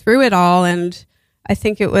talk through it all. And I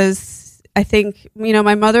think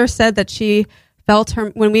my mother said that she felt her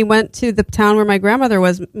when we went to the town where my grandmother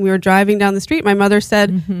was. We were driving down the street. My mother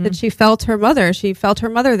said that she felt her mother. She felt her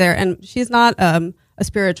mother there, and she's not a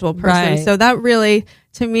spiritual person. Right. So that really,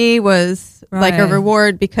 to me, was like a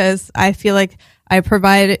reward because I feel like I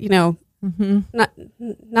provided,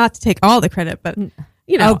 not to take all the credit, but.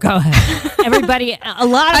 Oh, go ahead. Everybody, a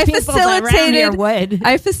lot of people around here would.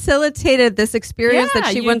 I facilitated this experience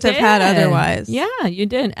that she wouldn't have had otherwise. Yeah, you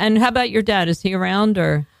did. And how about your dad? Is he around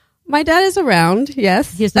or? My dad is around.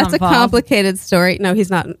 Yes, that's a complicated story. No, he's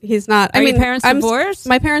not. He's not. Are your parents divorced?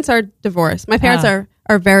 My parents are divorced. My parents are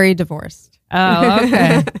very divorced. Oh,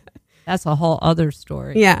 okay. That's a whole other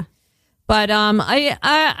story. Yeah. But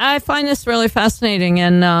I find this really fascinating,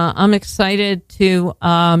 and I'm excited to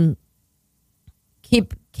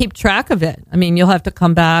keep track of it. I mean, you'll have to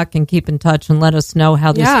come back and keep in touch and let us know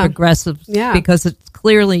how this progresses. Yeah. Because it's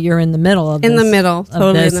clearly you're in the middle of this. In the middle,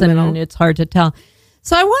 totally in the middle. And it's hard to tell.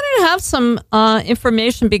 So I wanted to have some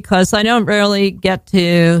information because I don't really get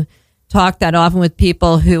to talk that often with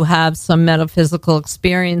people who have some metaphysical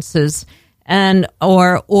experiences and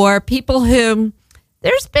or people who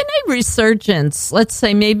there's been a resurgence, let's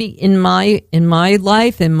say maybe in my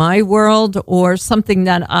life, in my world, or something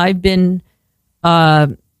that I've been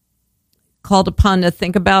called upon to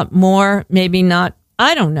think about more, maybe not,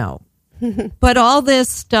 I don't know. But all this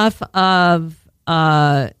stuff of,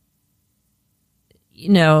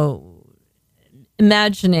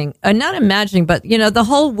 imagining, not imagining, but, the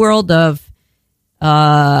whole world of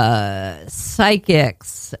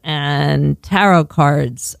psychics and tarot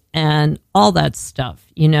cards and all that stuff,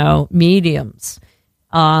 mediums.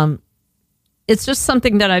 It's just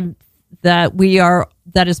something that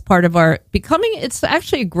is part of our becoming. It's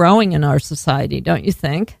actually growing in our society, don't you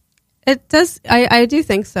think? It does. I do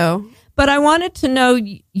think so. But I wanted to know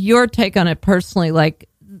your take on it personally. Like,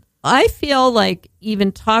 I feel like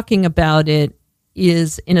even talking about it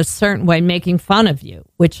is in a certain way making fun of you,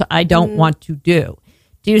 which I don't want to do.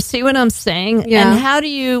 Do you see what I'm saying? Yeah. And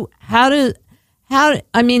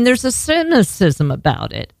I mean, there's a cynicism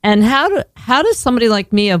about it. And how does somebody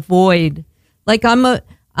like me avoid, like I'm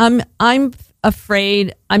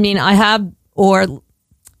afraid, I mean,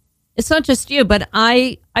 it's not just you, but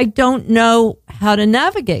I don't know how to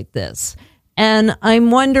navigate this. And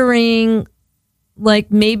I'm wondering,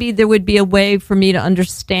 like, maybe there would be a way for me to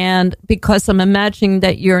understand, because I'm imagining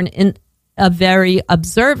that you're a very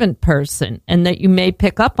observant person and that you may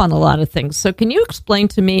pick up on a lot of things. So can you explain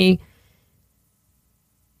to me,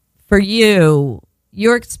 for you,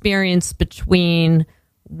 your experience between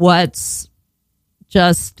what's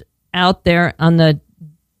just out there on the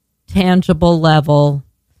tangible level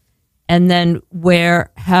and then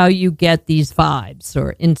how you get these vibes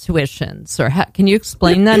or intuitions, or can you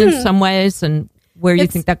explain that in some ways and where you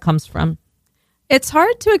think that comes from? It's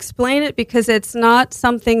hard to explain it because it's not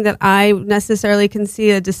something that I necessarily can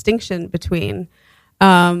see a distinction between.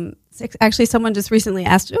 Actually, someone just recently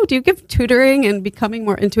asked, "Oh, do you give tutoring and becoming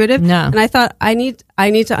more intuitive?" No. And I thought I need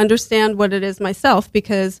to understand what it is myself,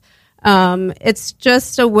 because it's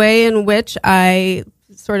just a way in which I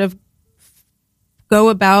sort of go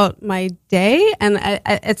about my day, and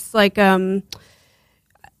it's like I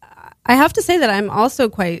have to say that I'm also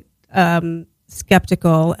quite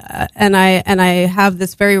skeptical, and I have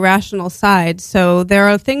this very rational side. So there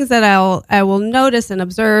are things that I will notice and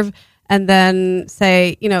observe, and then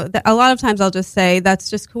say, a lot of times I'll just say that's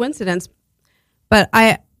just coincidence. But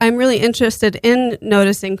I'm really interested in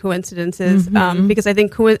noticing coincidences because I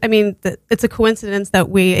think it's a coincidence that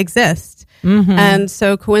we exist, and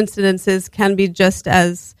so coincidences can be just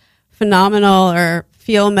as phenomenal or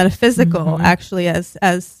feel metaphysical, actually, as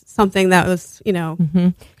something that was,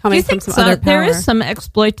 coming from some other power. There is some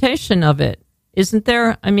exploitation of it, isn't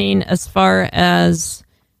there? I mean, as far as,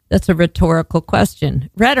 that's a rhetorical question.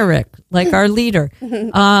 Rhetoric, like our leader,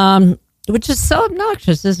 which is so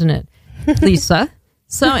obnoxious, isn't it, Lisa?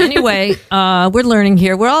 So anyway, we're learning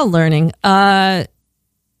here. We're all learning. But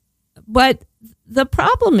the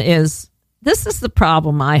problem is, this is the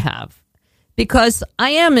problem I have, because I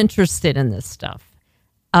am interested in this stuff.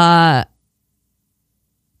 But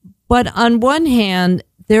on one hand,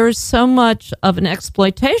 there's so much of an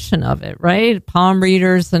exploitation of it, right? Palm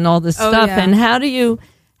readers and all this stuff. Yeah. And how do you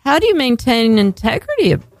maintain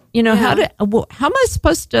integrity of, how am I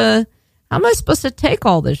supposed to take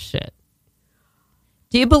all this shit?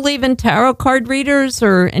 Do you believe in tarot card readers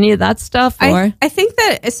or any of that stuff? Or I think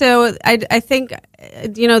that, so I think,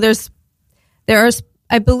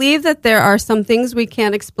 I believe that there are some things we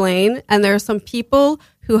can't explain, and there are some people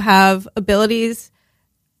who have abilities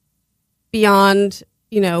beyond,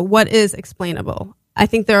 what is explainable. I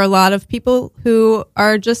think there are a lot of people who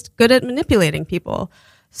are just good at manipulating people.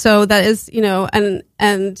 So that is,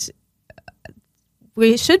 and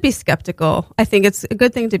we should be skeptical. I think it's a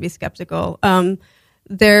good thing to be skeptical.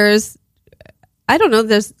 There's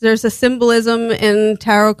a symbolism in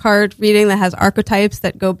tarot card reading that has archetypes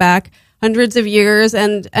that go back hundreds of years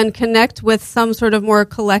and connect with some sort of more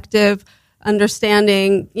collective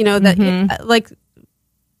understanding, that like,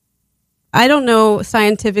 I don't know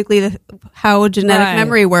scientifically how genetic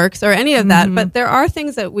memory works or any of that, but there are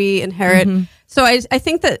things that we inherit. So I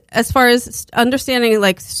think that as far as understanding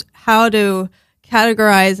like how to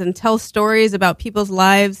categorize and tell stories about people's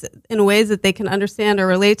lives in ways that they can understand or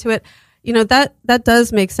relate to it, that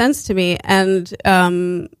does make sense to me. And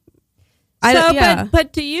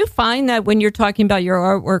but do you find that when you're talking about your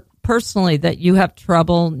artwork personally, that you have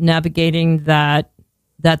trouble navigating that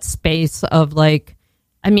space of like,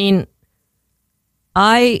 I mean,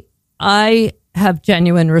 I have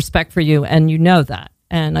genuine respect for you, and you know that,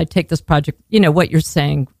 and I take this project, what you're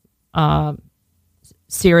saying,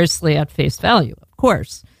 seriously at face value, of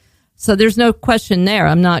course. So there's no question there.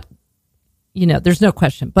 I'm not, there's no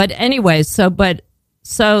question. But anyway, so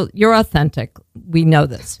you're authentic. We know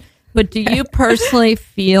this. But do you personally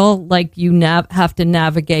feel like you have to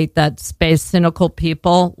navigate that space, cynical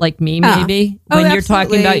people like me, maybe, when you're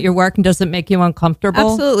talking about your work, and does it make you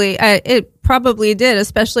uncomfortable? Absolutely. It probably did,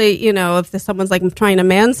 especially, if someone's like trying to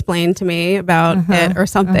mansplain to me about it or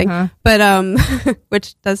something, but,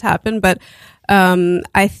 which does happen. But,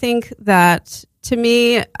 I think that to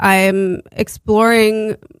me, I'm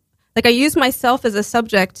exploring, like I use myself as a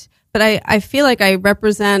subject, but I feel like I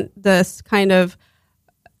represent this kind of,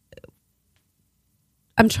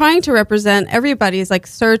 I'm trying to represent everybody's like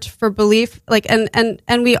search for belief, like,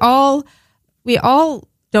 and we all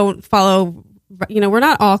don't follow, we're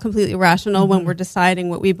not all completely rational when we're deciding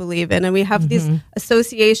what we believe in. And we have these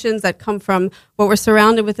associations that come from what we're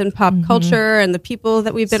surrounded with in pop culture and the people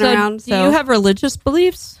that we've been around. So do you have religious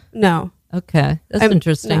beliefs? No. Okay. That's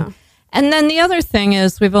interesting. No. And then the other thing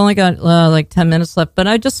is, we've only got like 10 minutes left, but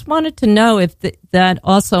I just wanted to know if that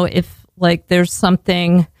also, if like there's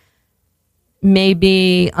something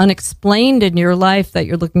maybe unexplained in your life that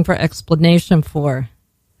you're looking for explanation for.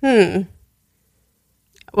 Well,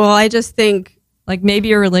 I just think like maybe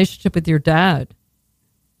your relationship with your dad.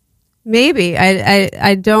 Maybe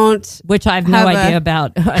I don't, which I have no idea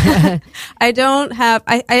about. I don't have.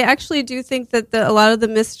 I actually do think that a lot of the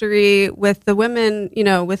mystery with the women,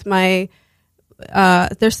 with my,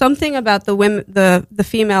 there's something about the women, the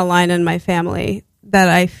female line in my family that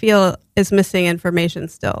I feel is missing information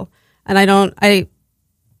still. And I don't know.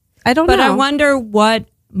 But I wonder what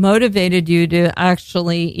motivated you to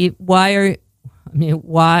actually, what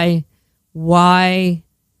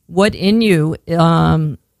in you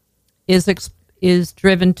is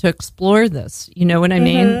driven to explore this? You know what I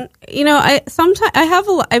mean? I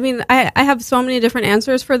have so many different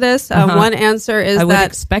answers for this. One answer is I would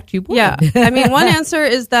expect you would. Yeah. One answer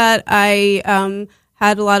is that I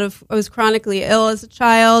was chronically ill as a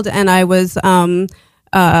child, and I was, and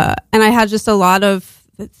I had just a lot of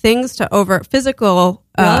things physical.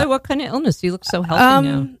 Really? What kind of illness? You look so healthy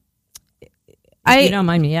now. You don't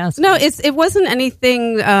mind me asking. No, it wasn't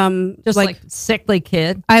anything, just like sickly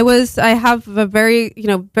kid. I have a very,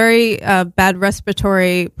 very bad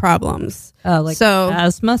respectory problems.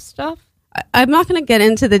 Asthma stuff? I'm not going to get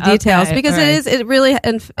into the details because it really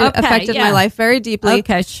affected my life very deeply.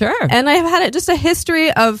 Okay, sure. And I've had just a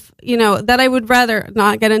history of, that I would rather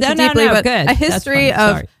not get into deeply, but good. A history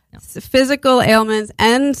of physical ailments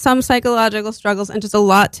and some psychological struggles, and just a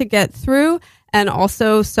lot to get through. And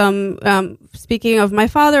also some, speaking of my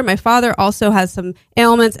father also has some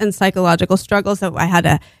ailments and psychological struggles that I had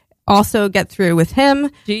to also get through with him.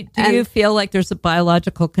 Do you feel like there's a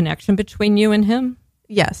biological connection between you and him?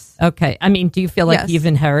 Yes. Okay. I mean, do you feel like you've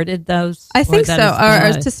inherited those? I think so,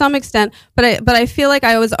 or to some extent. But I feel like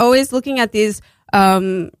I was always looking at these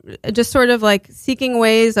just sort of like seeking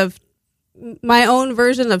ways of my own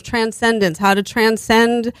version of transcendence, how to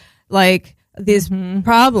transcend like these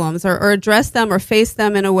problems or address them or face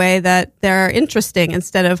them in a way that they're interesting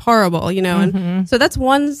instead of horrible, you know. And so that's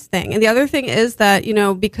one thing. And the other thing is that, you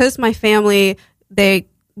know, because my family, they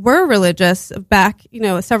were religious back, you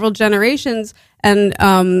know, several generations, and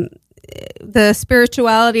the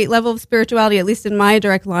spirituality level of spirituality, at least in my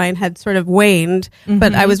direct line, had sort of waned.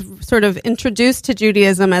 But I was sort of introduced to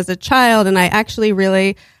Judaism as a child, and I actually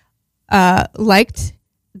really liked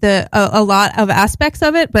a lot of aspects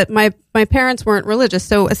of it. But my parents weren't religious,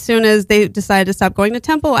 so as soon as they decided to stop going to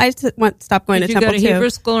temple, I stopped going to temple. Did you go to Hebrew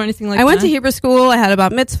school or anything like that? I went to Hebrew school. I had a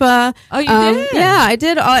bat mitzvah. Oh, you did? Yeah, I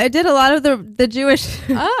did. I did a lot of the Jewish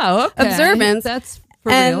observance. That's for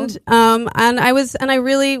real. And I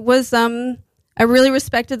really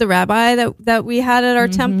respected the rabbi that we had at our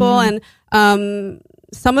temple, and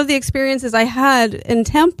some of the experiences I had in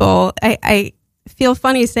temple, I feel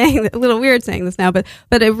funny saying a little weird saying this now, but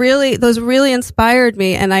those really inspired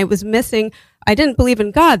me, and I was missing. I didn't believe in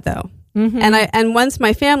God though, and once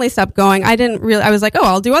my family stopped going, I was like, oh,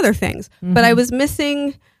 I'll do other things, but I was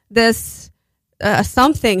missing this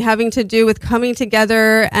something having to do with coming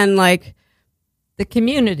together and like. The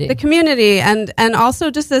community, and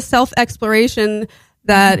also just a self-exploration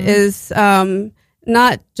that is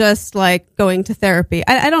not just like going to therapy.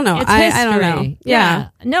 I don't know. I don't know. Yeah.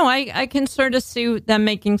 No, I can sort of see that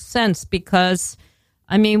making sense, because,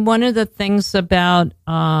 I mean, one of the things about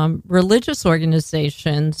religious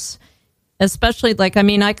organizations, especially like, I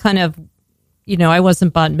mean, I kind of, you know, I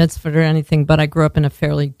wasn't bat mitzvah or anything, but I grew up in a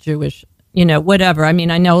fairly Jewish, you know, whatever. I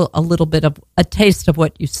mean, I know a little bit of a taste of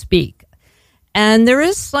what you speak. And there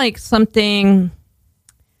is like something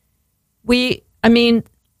I mean,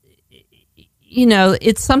 you know,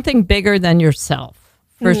 it's something bigger than yourself,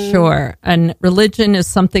 for sure. And religion is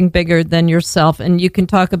something bigger than yourself. And you can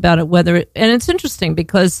talk about it and it's interesting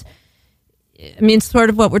because, I mean, sort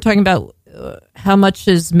of what we're talking about, how much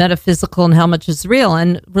is metaphysical and how much is real.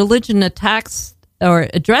 And religion attacks or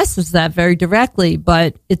addresses that very directly,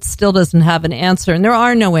 but it still doesn't have an answer. And there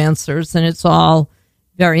are no answers, and it's all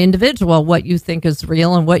very individual, what you think is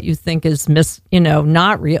real and what you think is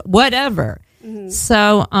not real, whatever.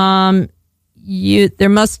 So there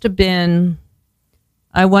must have been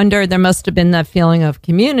that feeling of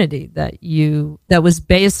community that was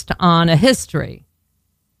based on a history.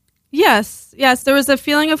 Yes, there was a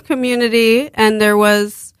feeling of community, and there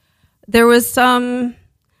was some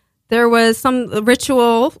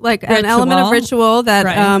ritual, like an element of ritual that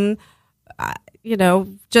right.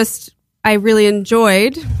 Just I really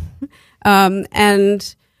enjoyed,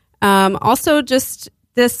 and also just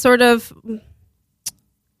this sort of,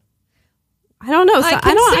 I don't know.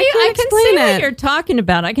 I can see what you're talking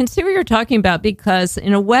about. I can see what you're talking about, because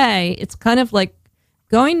in a way, it's kind of like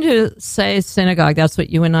going to, say, synagogue. That's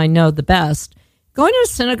what you and I know the best. Going to a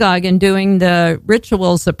synagogue and doing the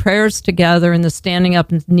rituals, the prayers together, and the standing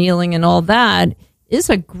up and kneeling and all that is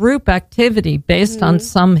a group activity based on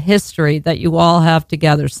some history that you all have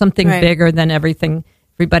together, something bigger than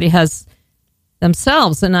everybody has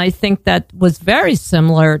themselves. And I think that was very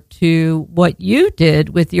similar to what you did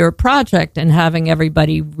with your project and having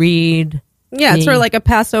everybody read. Yeah, it's sort of like a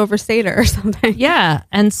Passover Seder or something. Yeah,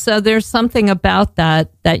 and so there's something about that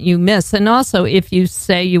you miss. And also, if you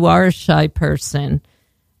say you are a shy person,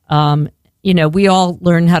 we all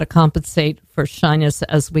learn how to compensate for shyness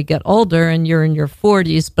as we get older, and you're in your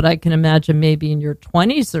 40s, but I can imagine maybe in your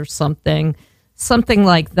 20s or something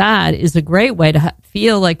like that is a great way to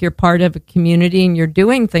feel like you're part of a community and you're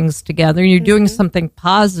doing things together, and you're doing something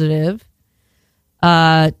positive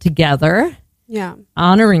together. Yeah,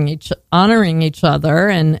 honoring each other,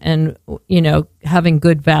 and having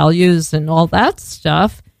good values and all that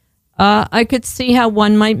stuff. I could see how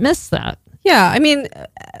one might miss that. Yeah, I mean,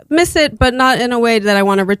 miss it, but not in a way that I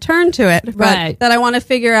want to return to it. But that I want to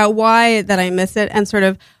figure out why that I miss it and sort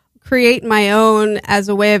of create my own as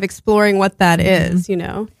a way of exploring what that is,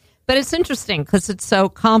 But it's interesting because it's so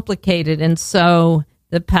complicated, and so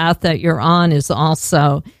the path that you're on is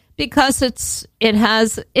also, because it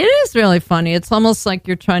is really funny. It's almost like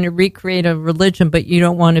you're trying to recreate a religion, but you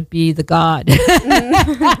don't want to be the god.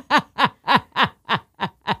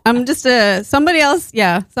 I'm just somebody else.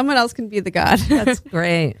 Yeah, someone else can be the god. That's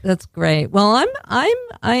great. Well,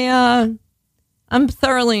 I'm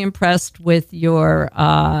thoroughly impressed with your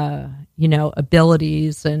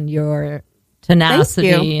abilities and your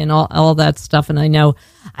tenacity and all that stuff. And I know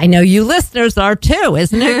you listeners are too.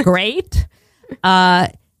 Isn't it great?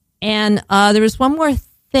 And there was one more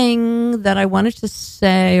thing that I wanted to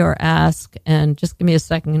say or ask, and just give me a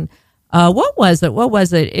second. What was it? What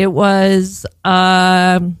was it? It was,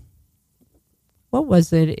 what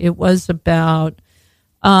was it? It was about,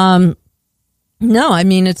 no, I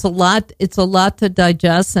mean, it's a lot to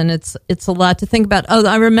digest, and it's a lot to think about. Oh,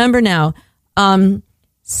 I remember now.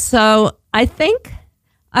 So I think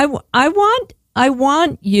I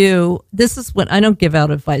want you, this is what, I don't give out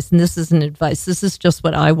advice, and this isn't advice. This is just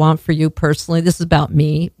what I want for you personally. This is about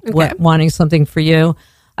me, wanting something for you.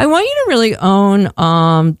 I want you to really own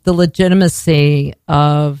the legitimacy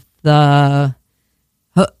of the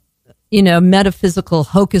metaphysical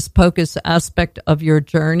hocus pocus aspect of your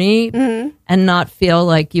journey, and not feel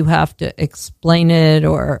like you have to explain it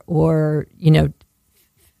or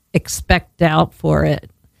expect doubt for it.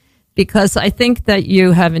 Because I think that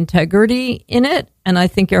you have integrity in it, and I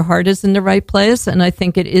think your heart is in the right place, and I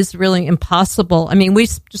think it is really impossible. I mean, we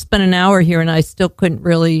just spent an hour here, and I still couldn't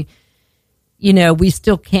really, we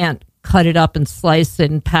still can't cut it up and slice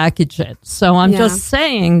it and package it. So I'm just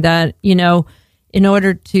saying that, in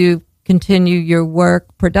order to continue your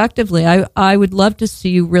work productively, I would love to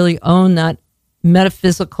see you really own that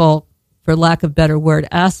metaphysical, for lack of a better word,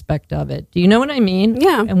 aspect of it. Do you know what I mean?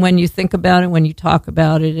 Yeah. And when you think about it, when you talk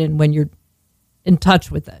about it, and when you're in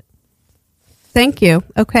touch with it. Thank you.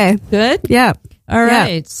 Okay. Good? Yeah. All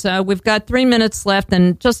right. So we've got 3 minutes left,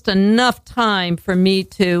 and just enough time for me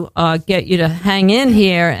to get you to hang in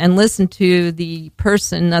here and listen to the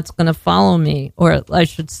person that's going to follow me, or I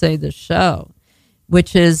should say the show,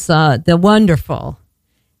 which is the wonderful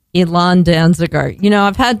Elan Danziger.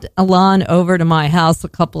 I've had Elan over to my house a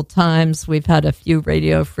couple times. We've had a few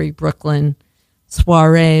Radio Free Brooklyn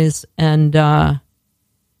soirees, and I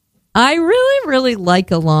really, really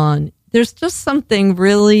like Elan. There's just something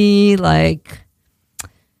really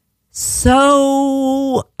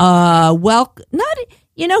so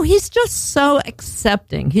he's just so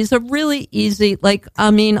accepting. He's a really easy,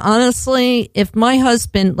 honestly, if my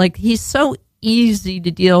husband, he's so easy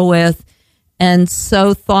to deal with and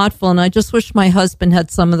so thoughtful, and I just wish my husband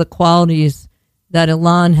had some of the qualities that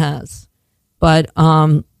Elan has. But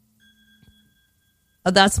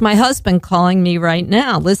that's my husband calling me right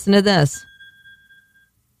now. Listen to this.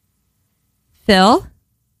 Phil,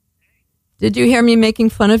 did you hear me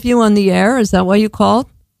making fun of you on the air? Is that why you called?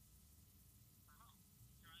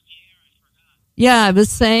 Yeah, I was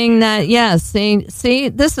saying that, see,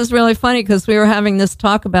 this is really funny because we were having this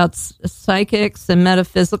talk about psychics and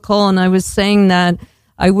metaphysical, and I was saying that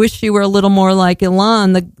I wish you were a little more like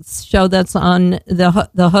Elan, the show that's on,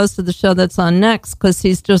 the host of the show that's on next, because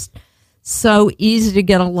he's just so easy to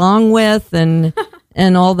get along with and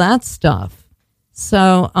all that stuff.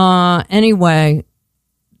 So anyway,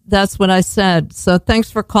 that's what I said. So thanks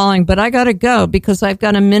for calling, but I got to go because I've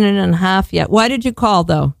got a minute and a half yet. Why did you call,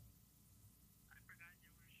 though?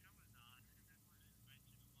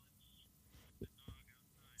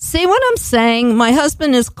 See what I'm saying? My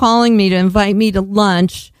husband is calling me to invite me to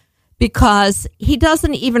lunch because he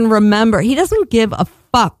doesn't even remember. He doesn't give a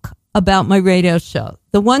fuck about my radio show.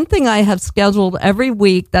 The one thing I have scheduled every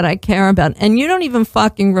week that I care about, and you don't even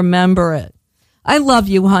fucking remember it. I love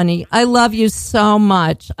you, honey. I love you so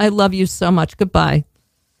much. I love you so much. Goodbye.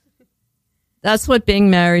 That's what being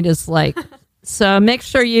married is like. So make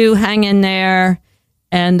sure you hang in there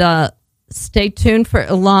and stay tuned for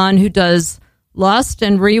Elan, who does Lost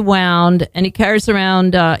and Rewound, and he carried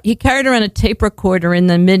around a tape recorder in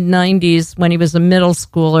the mid-90s when he was a middle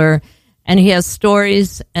schooler, and he has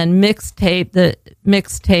stories and mixtape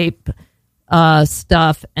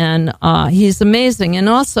stuff, and he's amazing. And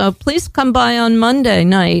also, please come by on Monday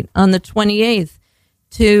night on the 28th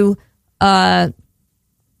to the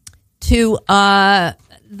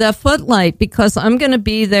Footlight, because I'm going to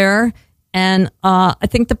be there, and I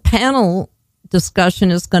think the panel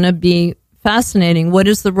discussion is going to be fascinating. What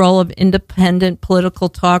is the role of independent political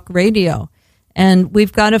talk radio? And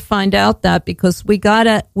we've got to find out that, because we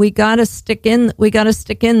gotta stick in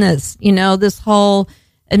this. This whole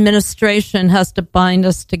administration has to bind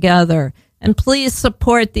us together. And please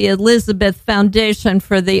support the Elizabeth Foundation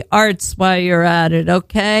for the Arts while you're at it,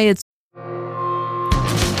 okay?